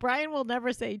cue. Brian will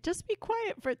never say, just be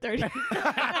quiet for 30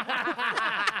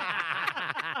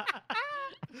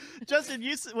 Justin,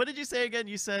 what did you say again?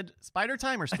 You said spider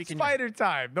time or speaking? Spider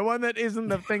time, the one that isn't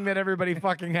the thing that everybody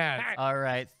fucking has. All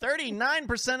right,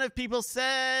 39% of people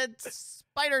said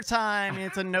spider time.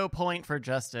 It's a no point for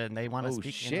Justin. They want to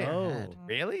speak in their head.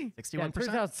 Really? 61%. Yeah, it turns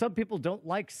out some people don't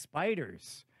like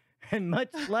spiders, and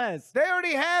much less they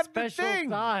already have special the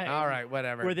thing. time. All right,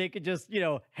 whatever. Where they could just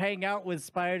hang out with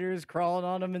spiders, crawling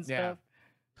on them and stuff.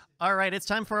 All right, it's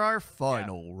time for our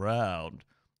final round.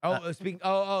 Oh,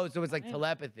 so it's like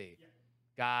telepathy.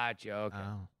 Gotcha. Okay.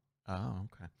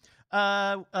 Okay.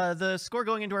 The score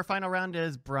going into our final round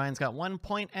is Brian's got 1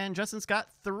 point and Justin's got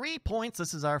 3 points.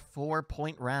 This is our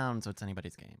 4-point round, so it's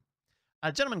anybody's game.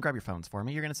 Gentlemen, grab your phones for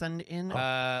me. You're going to send in.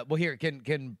 Well, here,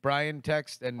 can Brian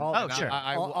text and? Sure.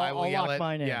 I will yell lock it.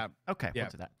 mine in. Yeah. Okay, we'll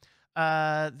do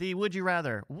that. The would you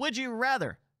rather? Would you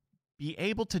rather be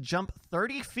able to jump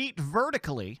 30 feet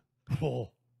vertically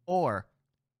or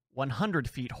 100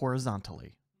 feet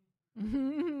horizontally? So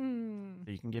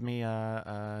you can give me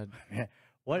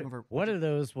one of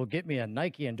those will get me a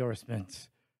Nike endorsement.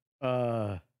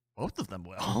 Both of them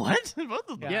will. What? Both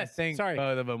of them? Yeah, yes, sorry.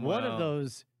 Both of them One will. of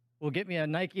those will get me a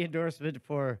Nike endorsement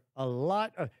for a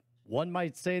lot of, one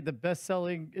might say the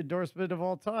best-selling endorsement of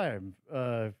all time.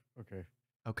 Okay.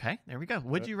 Okay, there we go.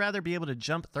 Would you rather be able to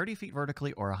jump 30 feet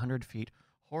vertically or 100 feet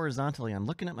horizontally? I'm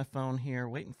looking at my phone here,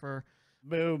 waiting for...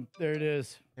 Boom, there it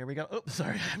is. There we go. Oh,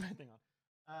 sorry. I have my thing off.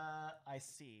 I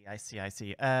see.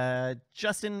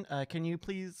 Justin, can you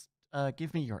please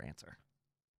give me your answer?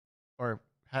 Or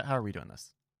how are we doing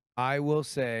this? I will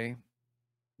say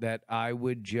that I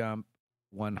would jump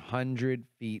 100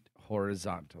 feet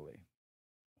horizontally.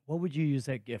 What would you use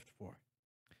that gift for?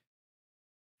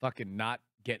 Fucking not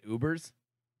get Ubers?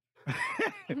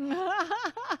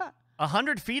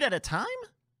 100 feet at a time?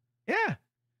 Yeah.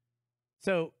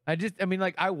 So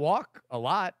I walk a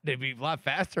lot. It'd be a lot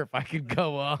faster if I could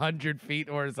go 100 feet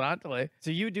horizontally. So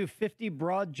you do 50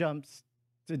 broad jumps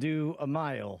to do a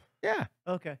mile. Yeah.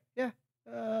 Okay. Yeah.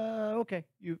 Okay.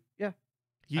 You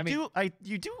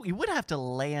would have to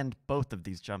land both of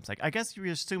these jumps. Like, I guess you're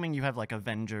assuming you have like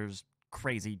Avengers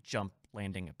crazy jump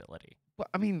landing ability. Well,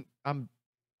 I mean,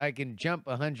 I can jump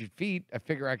 100 feet. I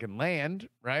figure I can land,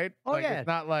 right? Oh, like, yeah. It's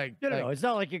not like No, it's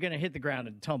not like you're gonna hit the ground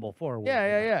and tumble forward.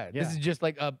 Yeah. This is just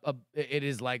like it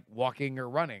is like walking or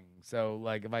running. So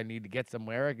like if I need to get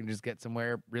somewhere, I can just get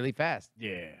somewhere really fast.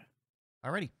 Yeah.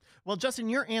 Alrighty. Well, Justin,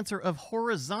 your answer of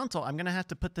horizontal, I'm gonna have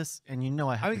to put this, and you know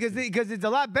I have. I mean, because it's a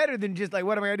lot better than just like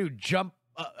what am I gonna do? Jump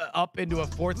up into a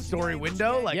 4th-story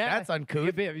window? Like that's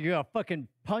uncouth. You're gonna fucking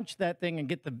punch that thing and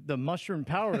get the mushroom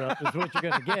power up is what you're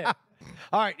gonna get.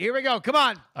 All right, here we go. Come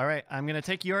on. All right, I'm gonna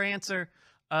take your answer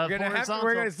of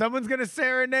horizontal. Someone's gonna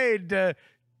serenade to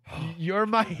 "You're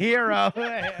My Hero."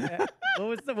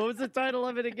 What was the title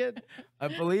of it again? I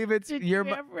believe it's Did "You're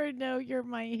you My ever know you're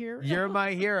my hero? You're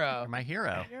My Hero." You're my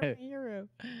hero. You're my hero.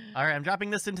 All right, I'm dropping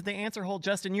this into the answer hole.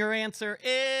 Justin, your answer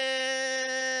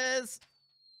is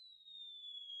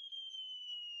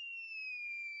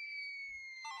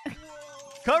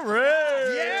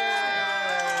correct.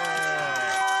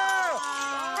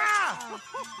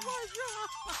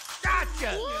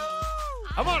 Gotcha.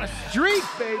 I'm on a streak,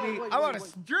 baby. I'm on a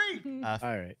streak. All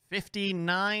right.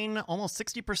 59, almost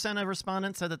 60% of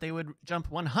respondents said that they would jump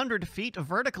 100 feet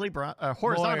vertically,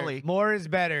 horizontally. More is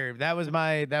better. That was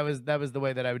the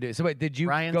way that I would do it. So wait, did you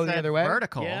Ryan go the said other way?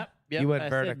 vertical. Yep. You went I said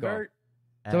vertical. vert.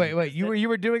 So wait, you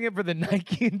were doing it for the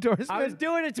Nike endorsement? I was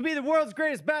doing it to be the world's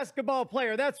greatest basketball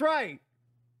player. That's right.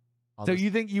 So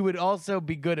you think you would also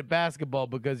be good at basketball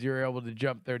because you're able to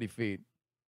jump 30 feet?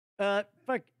 Fuck.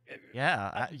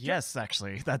 Yeah. Yes,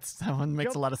 actually, that one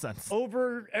makes a lot of sense.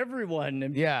 Over everyone.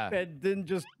 And, and then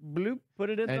just bloop, put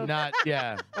it in. And not,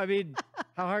 yeah. I mean,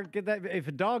 how hard could that be? If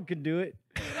a dog could do it.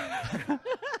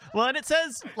 Well, and it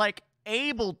says like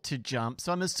able to jump,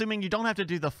 so I'm assuming you don't have to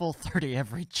do the full 30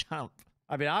 every jump.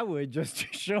 I mean, I would just to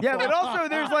show. Yeah, but also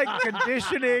there's like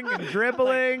conditioning and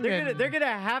dribbling. Like, they're gonna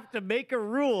have to make a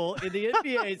rule in the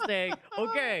NBA saying,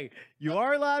 okay, you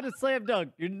are allowed to slam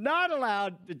dunk. You're not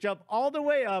allowed to jump all the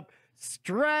way up,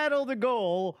 straddle the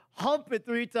goal, hump it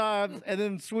 3 times, and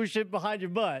then swoosh it behind your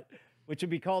butt, which would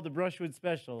be called the Brushwood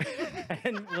Special,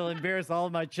 and will embarrass all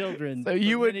of my children. So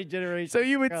you would, generations. so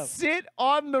you would sit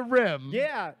on the rim.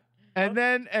 Yeah, and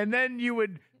then you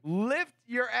would lift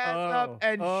your ass up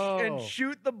and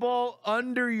shoot the ball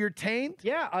under your taint?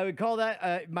 Yeah, I would call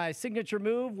that my signature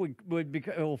move would be,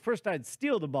 well, first I'd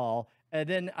steal the ball, and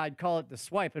then I'd call it the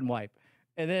swipe and wipe.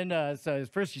 And then, so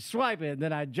first you swipe it, and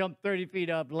then I'd jump 30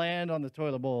 feet up, land on the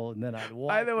toilet bowl, and then I'd walk.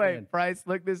 By the way, in. Bryce,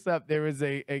 look this up. There was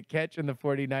a catch in the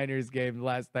 49ers game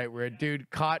last night where a dude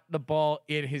caught the ball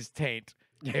in his taint.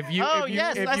 If you I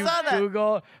saw that.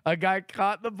 Google, a guy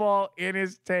caught the ball in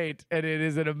his taint, and it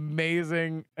is an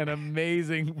amazing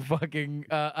fucking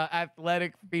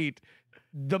athletic feat.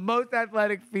 The most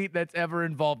athletic feat that's ever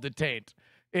involved a taint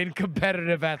in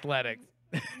competitive athletics.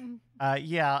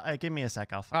 Give me a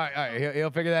sec. All right.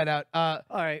 He'll figure that out. All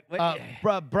right.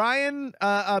 Brian,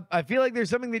 I feel like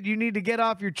there's something that you need to get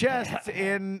off your chest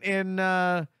in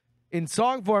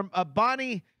song form.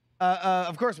 Bonnie.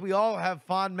 Of course, we all have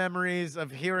fond memories of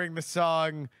hearing the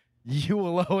song "You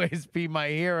Will Always Be My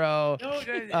Hero." No,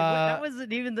 that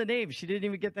wasn't even the name. She didn't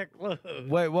even get that close.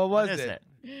 Wait, what was it?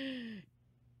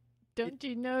 Don't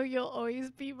you know you'll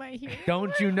always be my hero?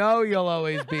 Don't you know you'll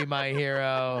always be my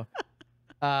hero?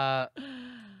 We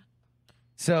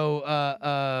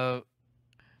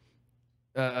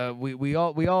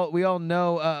all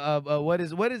know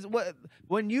what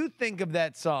when you think of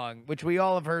that song, which we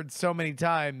all have heard so many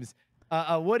times.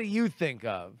 What do you think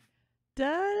of?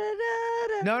 No,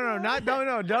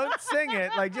 don't sing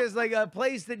it. Like just like a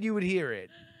place that you would hear it.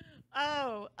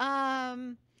 Oh,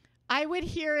 I would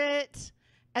hear it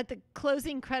at the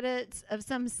closing credits of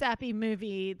some sappy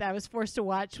movie that I was forced to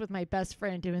watch with my best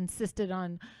friend who insisted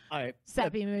on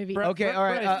sappy movie. Okay, all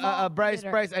right, Bryce,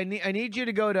 I need you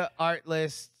to go to Art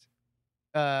List,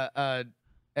 and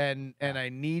I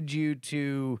need you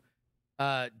to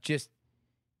just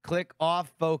click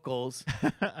off vocals,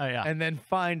 and then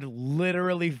find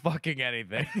literally fucking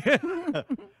anything.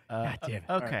 God damn it.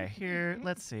 Okay, here,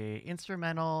 let's see,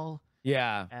 instrumental.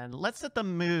 Yeah, and let's set the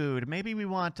mood. Maybe we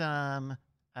want something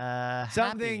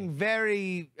happy.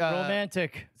 very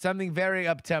romantic, something very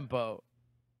up tempo.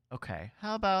 Okay,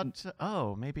 how about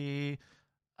maybe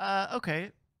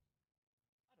okay.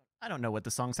 I don't know what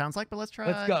the song sounds like, but let's try.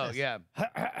 Let's go. This. Yeah,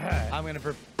 I'm gonna.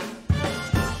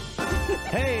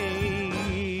 Hey,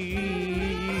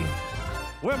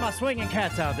 where are my swinging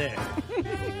cats out there?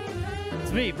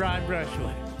 It's me, Brian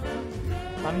Brushwood.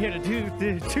 I'm here to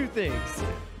do two things.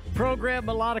 Program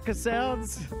melodica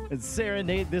sounds and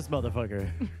serenade this motherfucker.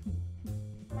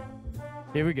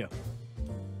 Here we go.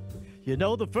 You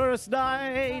know, the first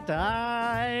night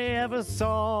I ever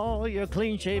saw your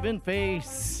clean-shaven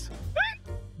face,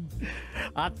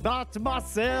 I thought to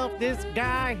myself, this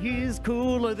guy, he's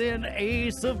cooler than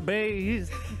Ace of Base.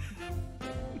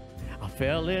 I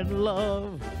fell in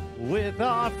love with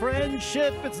our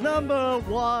friendship, it's number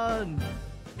one.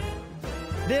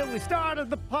 Then we started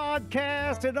the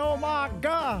podcast, and oh my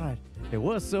God, it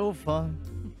was so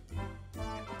fun.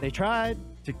 They tried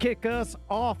to kick us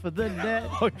off of the net.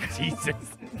 Oh, Jesus.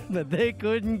 But they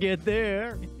couldn't get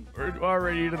there. We're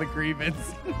already into the grievance.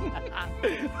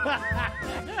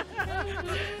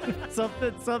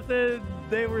 something,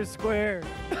 they were square.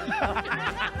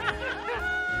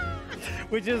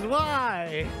 Which is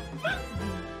why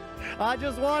I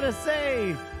just want to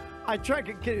say, I try.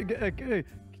 Can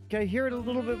I hear it a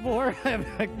little bit more?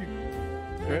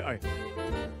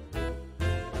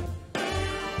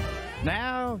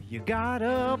 Now you got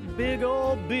a big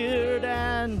old beard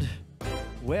and,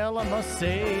 well, I must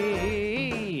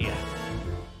say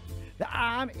that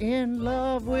I'm in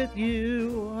love with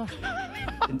you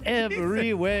in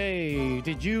every way.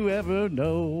 Did you ever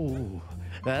know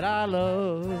that I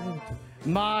loved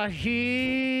my hero?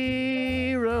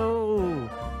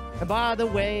 And by the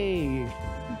way,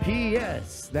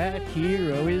 P.S., that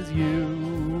hero is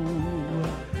you.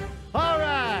 All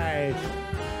right.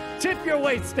 Tip your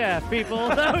wait staff, people.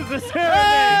 That was the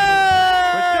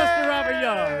serenade with Justin Robert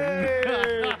Young.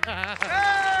 Hey!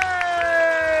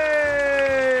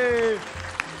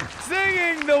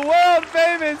 Singing the world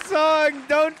famous song,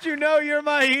 Don't You Know You're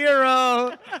My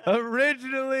Hero,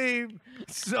 originally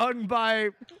sung by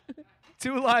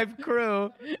Two Live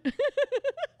Crew.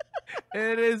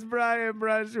 It is Brian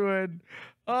Brushwood.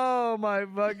 Oh my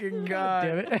fucking God.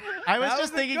 Damn it. I was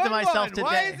just thinking to myself today.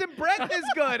 Why isn't Brett this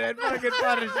good at fucking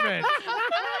punishment?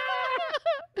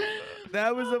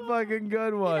 That was a fucking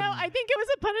good one. You know, I think it was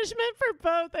a punishment for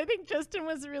both. I think Justin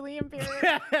was really embarrassed.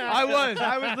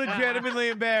 I was legitimately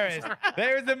embarrassed.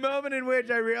 There was a moment in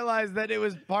which I realized that it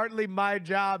was partly my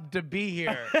job to be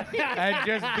here and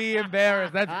just be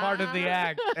embarrassed. That's part of the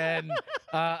act, and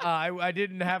I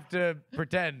didn't have to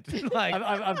pretend. Like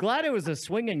I'm glad it was a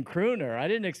swinging crooner. I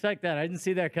didn't expect that. I didn't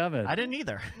see that coming. I didn't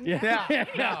either. Yeah,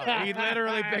 no, he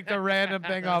literally picked a random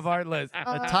thing off Artlist.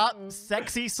 The top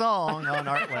sexy song on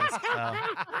Artlist.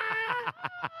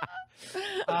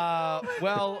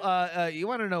 You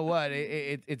want to know what?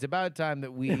 It's about time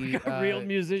that we real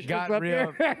musicians got up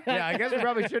real. here. Yeah, I guess we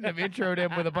probably shouldn't have introed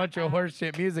him with a bunch of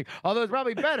horseshit music. Although it's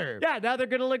probably better. Yeah, now they're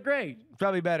gonna look great.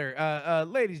 Probably better.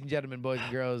 Ladies and gentlemen, boys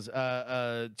and girls,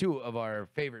 two of our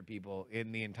favorite people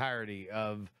in the entirety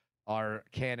of our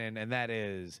canon, and that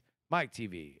is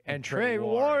MikeTV and Trey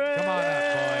Warren. Come on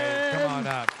up, boys. Come on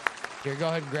up. Here, go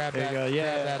ahead and grab that. There you go.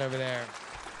 Yeah. Grab that over there.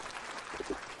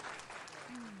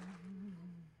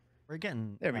 We're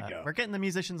getting There we go. We're getting the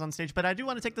musicians on stage, but I do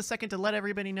want to take the second to let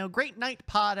everybody know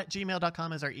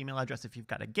greatnightpod@gmail.com is our email address if you've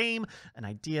got a game, an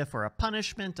idea for a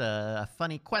punishment, a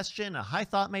funny question, a high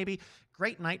thought maybe.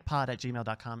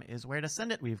 Greatnightpod@gmail.com is where to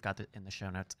send it. We've got it in the show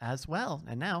notes as well.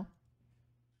 And now,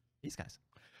 these guys.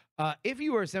 If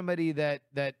you are somebody that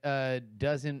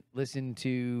doesn't listen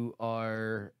to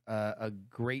our a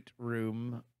great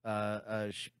room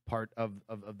part of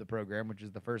the program, which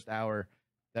is the first hour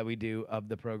that we do of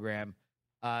the program,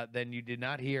 then you did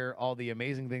not hear all the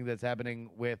amazing things that's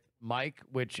happening with Mike,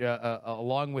 which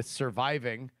along with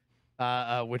surviving,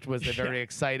 which was a very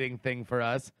exciting thing for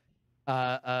us.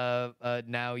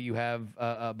 Now you have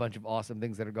a bunch of awesome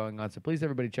things that are going on. So please,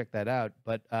 everybody, check that out.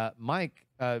 But Mike,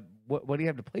 what do you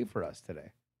have to play for us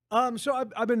today? So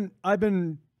I've been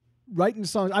writing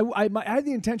songs. I had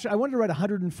the intention. I wanted to write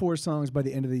 104 songs by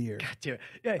the end of the year. God damn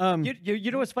it. Yeah,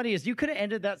 you know what's funny is you could have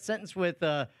ended that sentence with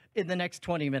in the next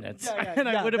 20 minutes, and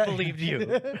I would have believed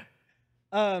you.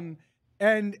 I'm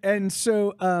falling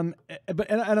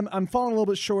a little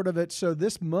bit short of it. So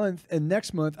this month and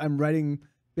next month, I'm writing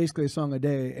basically a song a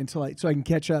day until so I can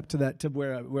catch up to that, to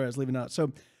where I was leaving out.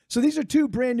 So these are two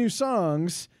brand new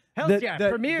songs.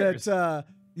 Premieres.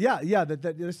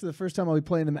 This is the first time I'll be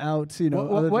playing them out. You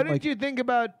know, what did you think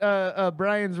about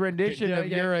Brian's rendition of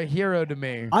 "You're a Hero to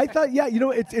Me"? I thought,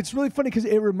 it's really funny because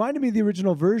it reminded me of the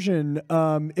original version.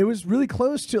 It was really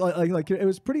close to like it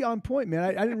was pretty on point, man.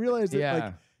 I didn't realize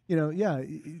that,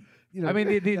 I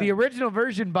mean, the original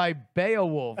version by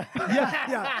Beowulf.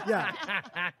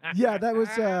 Yeah, that was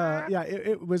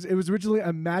it was originally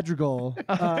a madrigal.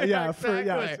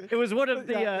 It was one of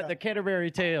the Canterbury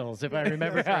Tales, if I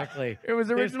remember correctly. It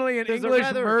was originally an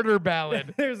English murder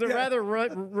ballad. There's a rather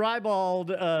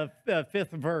ribald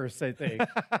fifth verse, I think.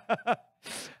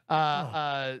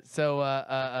 Let's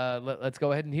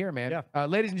go ahead and hear, man. Yeah.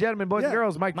 Ladies and gentlemen, boys and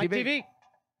girls, MikeTV. MikeTV.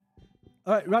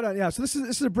 All right, right on. Yeah, so this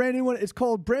is a brand new one. It's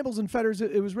called Brambles and Fetters.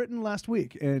 It was written last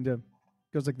week, and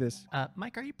Goes like this.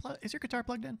 Mike, is your guitar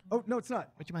plugged in? Oh no, it's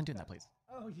not. Would you mind doing that, please?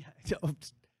 Oh yeah.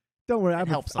 Don't worry,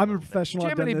 I'm a professional.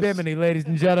 I've done Jiminy this. Bimini, ladies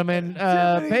and gentlemen.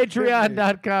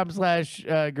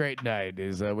 Patreon.com/Great Night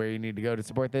is where you need to go to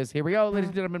support this. Here we go, ladies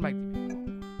and gentlemen. Mike.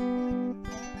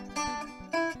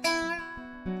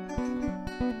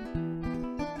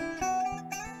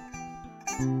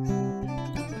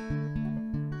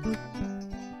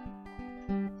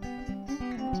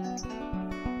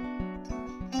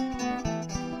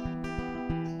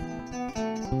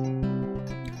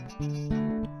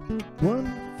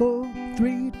 1, 4,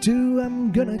 3, 2,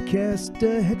 I'm gonna cast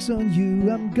a hex on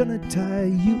you. I'm gonna tie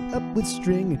you up with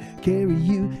string and carry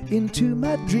you into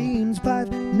my dreams.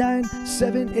 5, 9,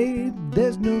 7, 8,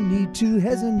 there's no need to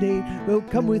hesitate. Oh,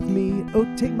 come with me, oh,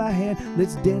 take my hand.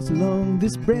 Let's dance along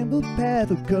this bramble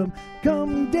path. Oh,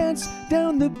 come dance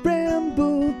down the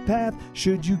bramble path.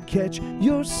 Should you catch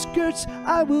your skirts,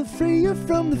 I will free you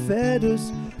from the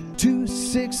fetters. 2,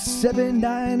 6, 7,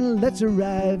 9, let's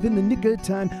arrive in the nick of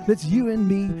time. Let's you and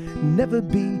me never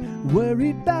be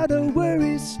worried about our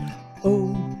worries. Oh,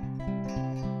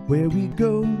 where we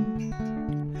go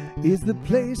is the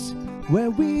place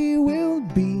where we will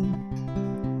be.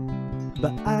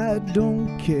 But I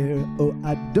don't care, oh,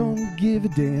 I don't give a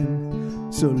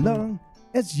damn, so long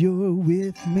as you're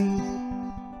with me.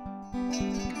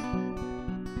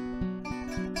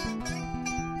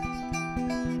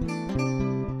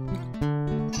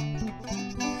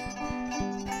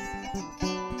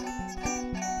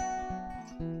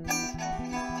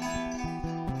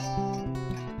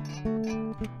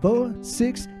 Four,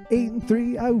 6, 8, and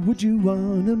 3, would you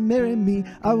wanna marry me?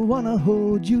 I wanna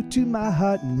hold you to my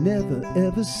heart, never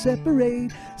ever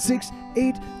separate. 6,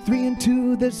 8, 3, and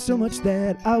 2, there's so much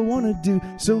that I wanna do,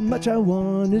 so much I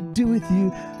wanna do with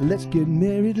you. Let's get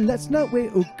married, let's not wait,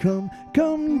 oh come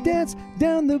dance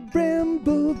down the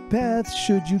bramble path.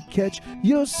 Should you catch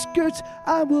your skirts,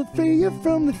 I will free you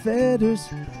from the fetters.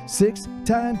 6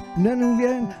 times, none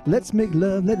again, let's make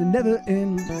love, let it never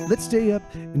end. Let's stay up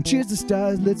and cheers the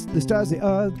stars, the stars they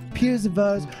are, peers of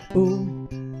ours. Oh,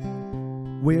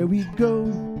 where we go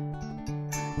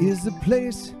is the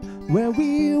place where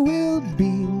we will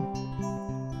be.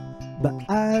 But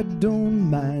I don't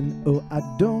mind, oh, I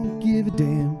don't give a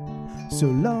damn, so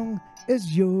long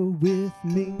as you're with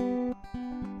me.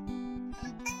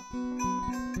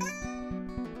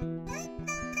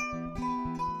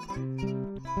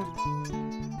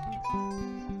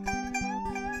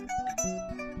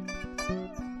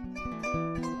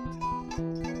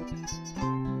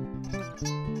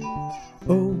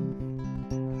 Oh,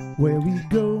 where we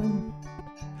go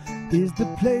is the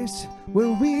place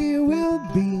where we will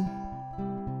be.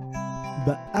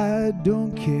 But I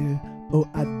don't care, oh,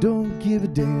 I don't give a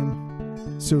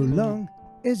damn, so long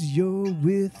as you're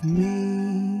with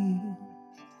me.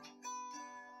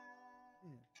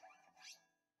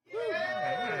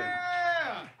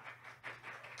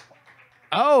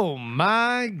 Oh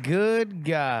my good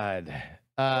God!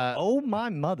 Oh my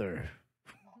mother,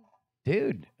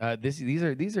 dude!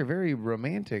 These are very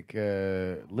romantic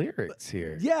lyrics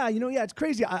here. Yeah, yeah, it's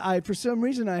crazy. I for some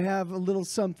reason I have a little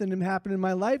something happen in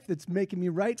my life that's making me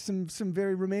write some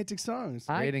very romantic songs.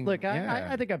 I think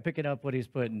I'm picking up what he's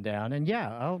putting down, and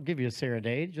yeah, I'll give you a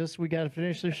serenade. Just we got to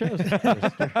finish the show.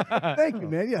 Thank you,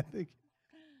 man. Yeah, thank you.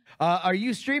 Are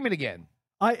you streaming again?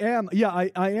 I am. Yeah,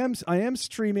 I am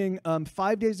streaming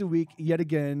 5 days a week yet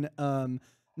again.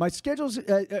 My schedule's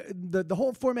the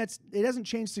whole format's it hasn't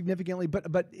changed significantly,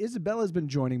 but Isabella's been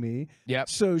joining me. Yep.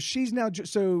 So she's now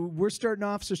so we're starting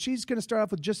off. So she's going to start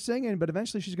off with just singing, but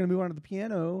eventually she's going to move on to the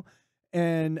piano,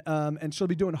 and she'll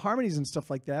be doing harmonies and stuff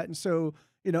like that. And so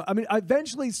I mean,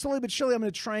 eventually, slowly but surely, I'm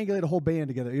going to triangulate a whole band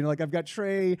together. Like I've got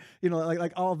Trey.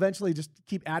 Like I'll eventually just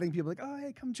keep adding people. Like, oh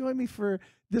hey, come join me for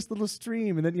this little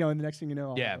stream, and then and the next thing you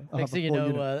know, I'll next thing you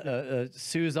know,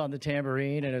 Sue's on the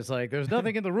tambourine, and it's like there's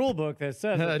nothing in the rule book that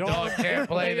says the dog can't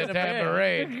play the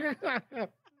tambourine.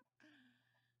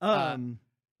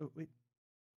 Wait.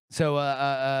 So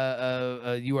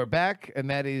you are back, and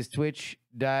that is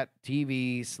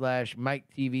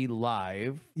twitch.tv/MikeTV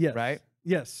live. Yes. Right.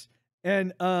 Yes.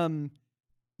 And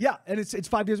yeah, and it's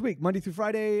 5 days a week, Monday through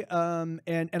Friday. And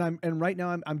right now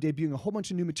I'm debuting a whole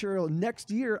bunch of new material. Next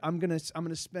year I'm gonna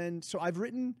spend. So I've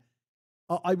written.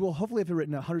 I will hopefully have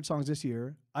written 100 songs this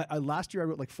year. Last year I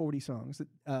wrote like 40 songs,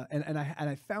 and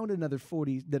I found another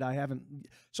 40 that I haven't.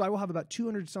 So I will have about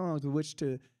 200 songs with which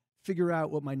to figure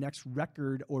out what my next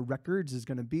record or records is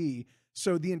going to be.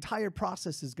 So the entire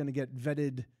process is going to get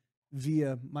vetted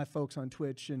via my folks on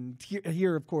Twitch and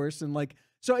here of course, and like.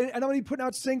 So, and I'm going to be putting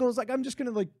out singles. Like, I'm just going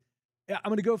to, like, I'm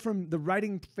going to go from the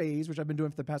writing phase, which I've been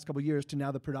doing for the past couple of years, to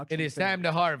now the production. It is phase. time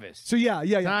to harvest. So yeah.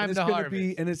 Time and to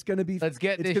harvest. It's going to be. Let's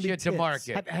get this shit to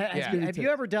market. Have you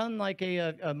ever done like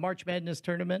a March Madness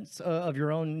tournament of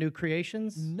your own new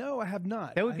creations? No, I have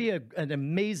not. That would be an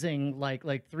amazing like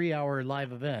 3-hour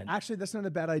live event. Actually, that's not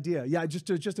a bad idea. Yeah, just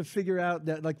to figure out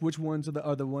that like which ones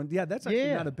are the ones. Yeah, that's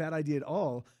actually not a bad idea at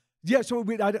all. Yeah, so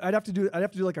I'd have to do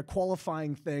like a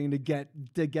qualifying thing to get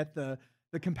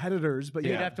the competitors, but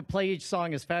you'd have to play each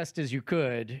song as fast as you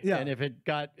could, and if it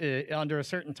got under a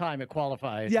certain time, it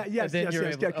qualified. Yes,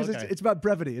 because it's about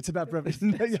brevity. It's about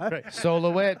brevity. Right.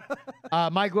 Soloist.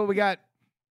 Mike, what we got?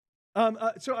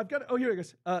 So I've got. Oh, here it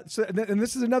goes. And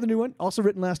this is another new one, also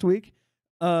written last week.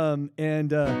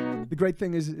 The great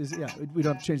thing is we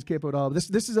don't have to change the capo at all.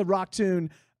 This is a rock tune.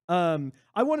 I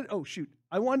wanted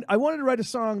to write a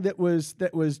song that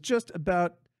was just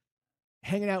about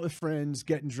hanging out with friends,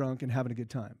 getting drunk, and having a good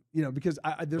time. You know, because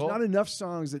there's not enough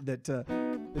songs that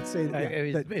say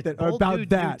that are about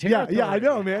that. Yeah, I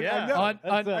know, man. Yeah.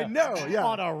 I know. Yeah,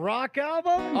 on a rock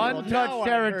album, untouched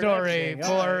territory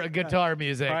for guitar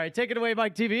music. All right, take it away,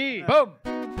 MikeTV. Boom.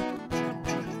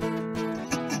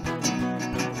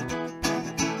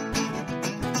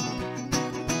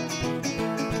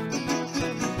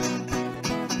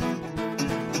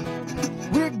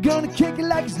 We're gonna kick it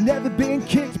like it's never been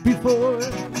kicked before.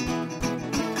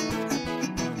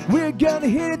 We're gonna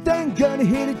hit it, then gonna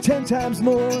hit it 10 times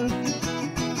more.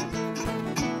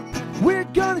 We're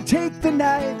gonna take the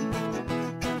night.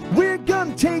 We're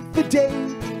gonna take the day.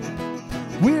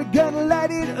 We're gonna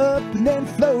light it up and then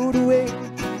float away.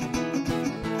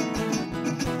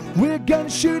 We're gonna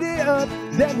shoot it up,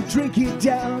 then we'll drink it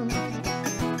down.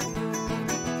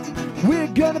 We're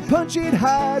gonna punch it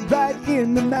hard right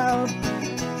in the mouth.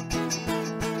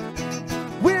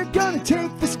 We're gonna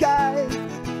take the sky.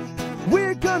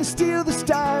 We're gonna steal the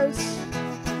stars.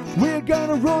 We're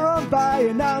gonna roar on by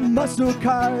in our muscle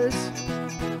cars.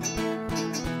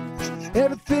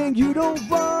 Everything you don't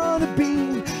wanna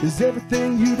be is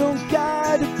everything you don't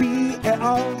gotta be at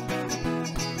all.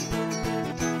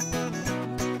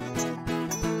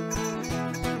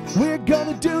 We're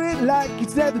gonna do it like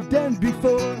it's never done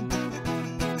before.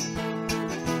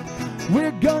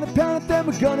 We're gonna pound it, then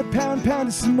we're gonna pound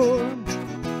it some more.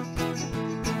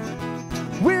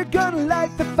 We're gonna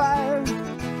light the fire.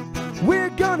 We're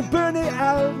gonna burn it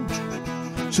out.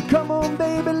 So come on,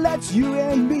 baby, let's you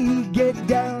and me get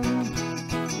down.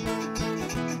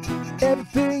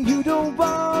 Everything you don't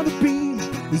wanna be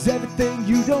is everything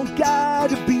you don't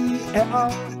gotta be at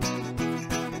all.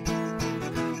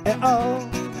 At all.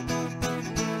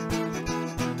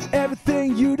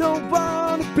 Everything you don't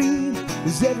wanna be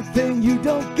is everything you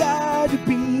don't gotta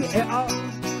be at all.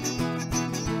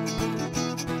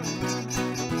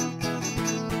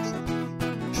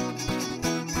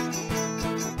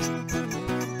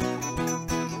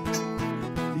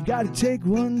 You gotta take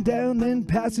one down, then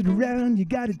pass it around. You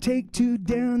gotta take two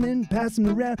down, then pass them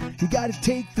around. You gotta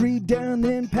take three down,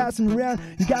 then pass them around.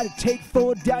 You gotta take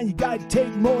four down, you gotta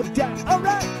take more down. All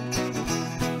right.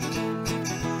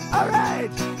 All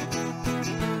right.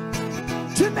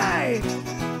 Tonight.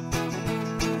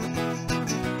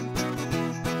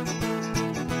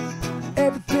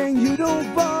 Everything you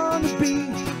don't wanna be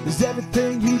is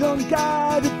everything you don't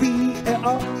gotta be at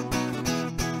all.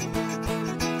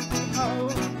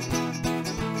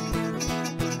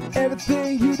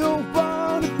 Everything you don't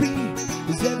wanna be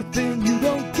is everything you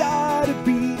don't gotta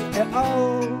be at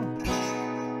all.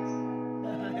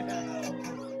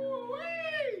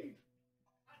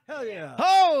 Hell yeah.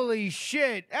 Holy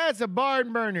shit, that's a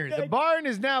barn burner. The barn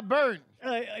is now burnt.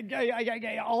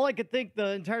 All I could think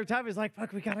the entire time is like,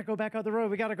 fuck, we gotta go back on the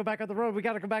road. We gotta go back on the road. We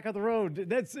gotta go back on the road.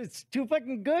 It's too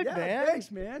fucking good, man.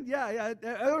 Thanks, man. Yeah.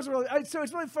 That was really, so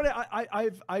it's really funny.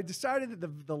 I decided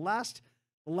that the last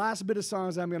bit of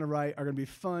songs I'm gonna write are gonna be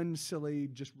fun, silly,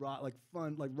 just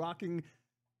fun, like rocking.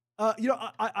 You know,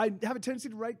 I have a tendency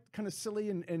to write kind of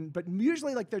silly but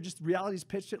usually like they're just realities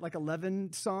pitched at like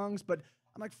 11 songs, but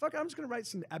I'm like, fuck it, I'm just going to write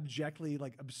some abjectly,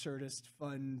 like, absurdist,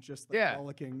 fun, just, like,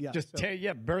 frolicking. Yeah. Just,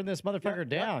 burn this motherfucker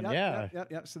down. Yeah.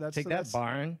 So that's... Take that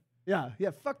barn. Yeah,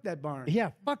 fuck that barn. Yeah,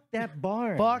 fuck that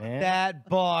barn. Fuck that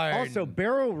barn. Also,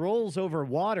 barrel rolls over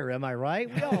water, am I right?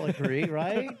 We all agree,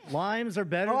 right? Limes are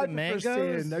better than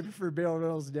mangoes. I prefer barrel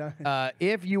rolls down.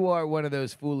 If you are one of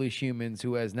those foolish humans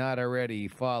who has not already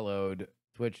followed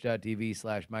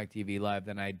twitch.tv/MikeTV Live,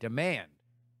 then I demand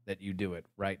that you do it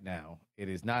right now. It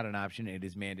is not an option. It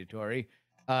is mandatory.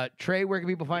 Trey, where can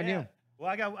people find you? Well,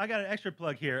 I got an extra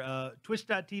plug here.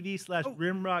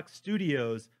 Twitch.tv/Rimrock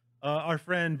Studios. Our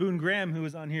friend Boone Graham, who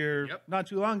was on here not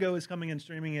too long ago, is coming and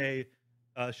streaming a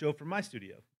show from my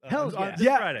studio. Hell on this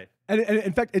yeah. Friday. And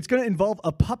in fact, it's going to involve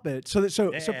a puppet. So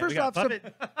Yeah, first we got off, a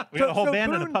puppet. We got a whole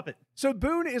band and a puppet. So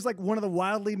Boone is like one of the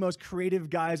wildly most creative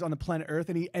guys on the planet Earth,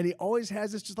 and he always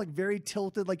has this just like very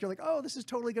tilted, like you're like, oh, this is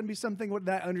totally going to be something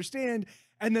that I understand,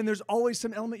 and then there's always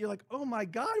some element you're like, oh my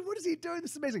god, what is he doing?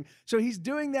 This is amazing. So he's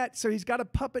doing that. So he's got a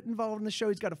puppet involved in the show.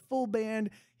 He's got a full band.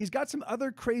 He's got some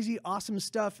other crazy, awesome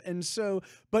stuff, and so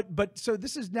so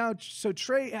this is now so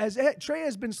Trey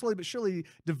has been slowly but surely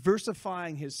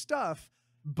diversifying his stuff.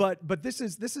 But this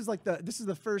is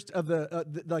the first of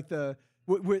the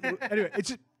anyway, it's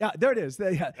just, there it is.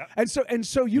 And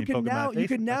so you can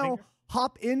now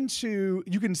hop into,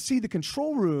 you can see the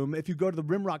control room if you go to the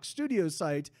Rimrock Studios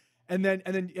site, and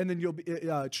then you'll be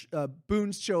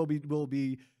Boone's show will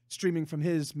be streaming from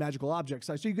his magical object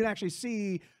site, so you can actually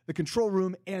see the control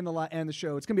room and the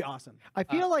show. It's gonna be awesome. I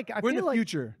feel like we're in the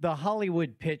future. The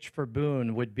Hollywood pitch for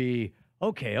Boone would be,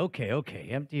 okay,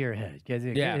 empty your head.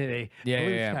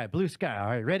 Blue sky. All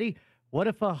right, ready? What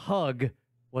if a hug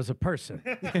was a person?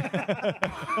 Amen.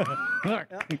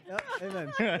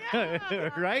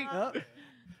 Right?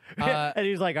 And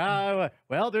he's like,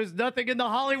 well, there's nothing in the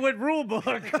Hollywood rule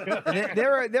book.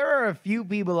 there are a few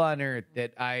people on Earth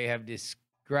that I have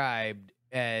described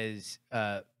as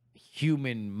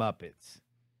human Muppets.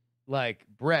 Like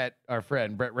Brett, our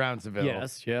friend, Brett Rounseville,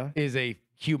 yes, yeah, is a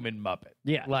human Muppet.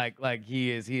 Yeah. Like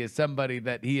he is somebody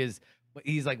that he's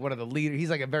like one of the leaders. He's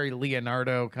like a very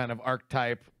Leonardo kind of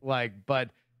archetype,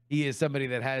 but he is somebody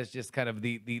that has just kind of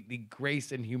the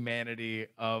grace and humanity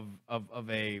of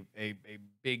a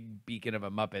big beacon of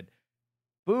a Muppet.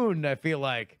 Boone, I feel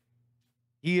like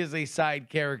he is a side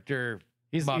character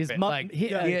Muppet.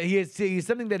 He's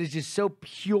something that is just so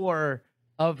pure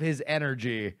of his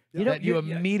energy that you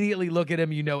immediately look at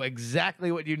him, you know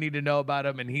exactly what you need to know about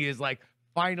him, and he is like,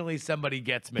 finally somebody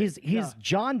gets me. He's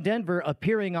John Denver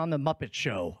appearing on the Muppet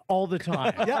Show all the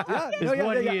time. He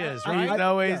is. Right? He's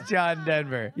always John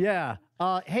Denver. Yeah.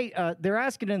 Hey, they're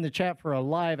asking in the chat for a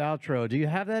live outro. Do you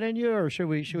have that in you, or should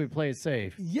we play it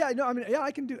safe? Yeah, no, I mean, yeah,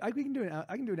 I can do an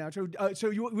outro. So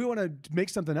we want to make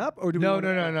something up, or do we? No.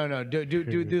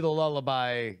 Do the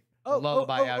lullaby.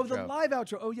 Outro. The live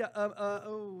outro. Oh yeah.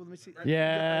 Let me see.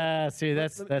 Yeah. See,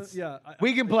 that's.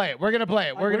 We can play it. We're gonna play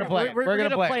it. We're gonna play it. We're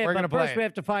gonna play it. We're gonna play it. First, we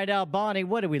have to find out, Bonnie.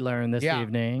 What did we learn this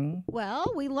evening?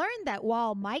 Well, we learned that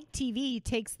while MikeTV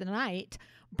takes the night,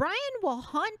 Brian will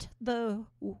haunt the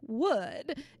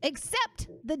wood, except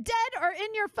the dead are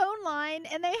in your phone line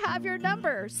and they have your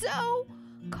number. So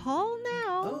call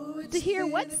now to hear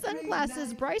what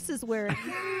sunglasses Bryce is wearing.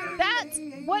 That's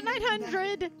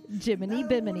 1-900 Jiminy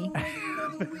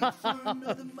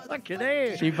Fucking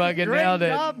A. She fucking nailed it.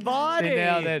 Job, Bonnie. She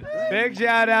nailed it. Big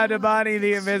shout out to Bonnie,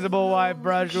 the invisible wife,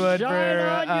 Brushwood, Shine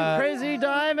on, you crazy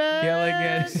diamond. Killing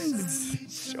it.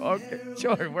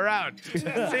 Sure, we're out.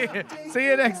 See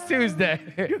you next Tuesday.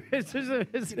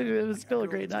 It was still a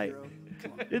great night.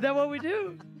 Is that what we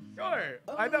do? Sure.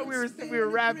 I thought we were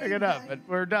wrapping it up, but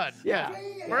we're done. Yeah.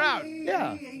 We're out.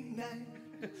 Yeah.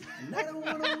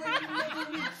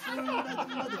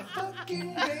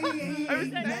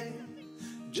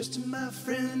 Just my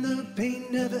friend, the pain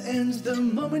never ends the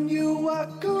moment you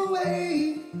walk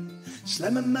away.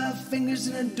 Slamming my fingers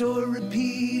in a door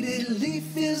repeatedly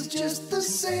feels just the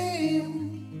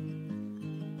same.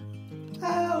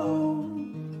 Ow.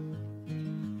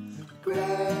 Gray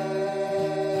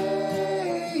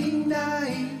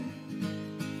night.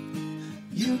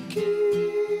 You keep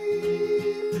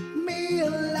me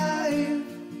alive.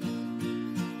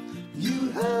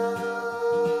 You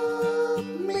help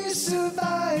me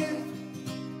survive.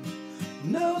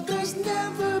 No, there's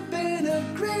never been a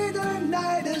greater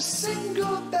night, a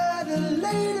single better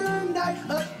later night,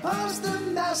 a pause the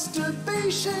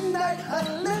masturbation night,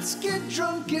 a let's get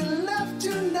drunk and laugh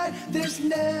tonight. There's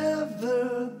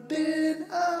never been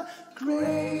a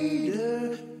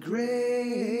greater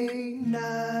gray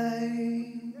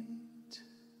night.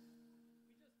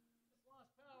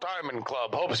 Diamond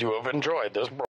Club hopes you have enjoyed this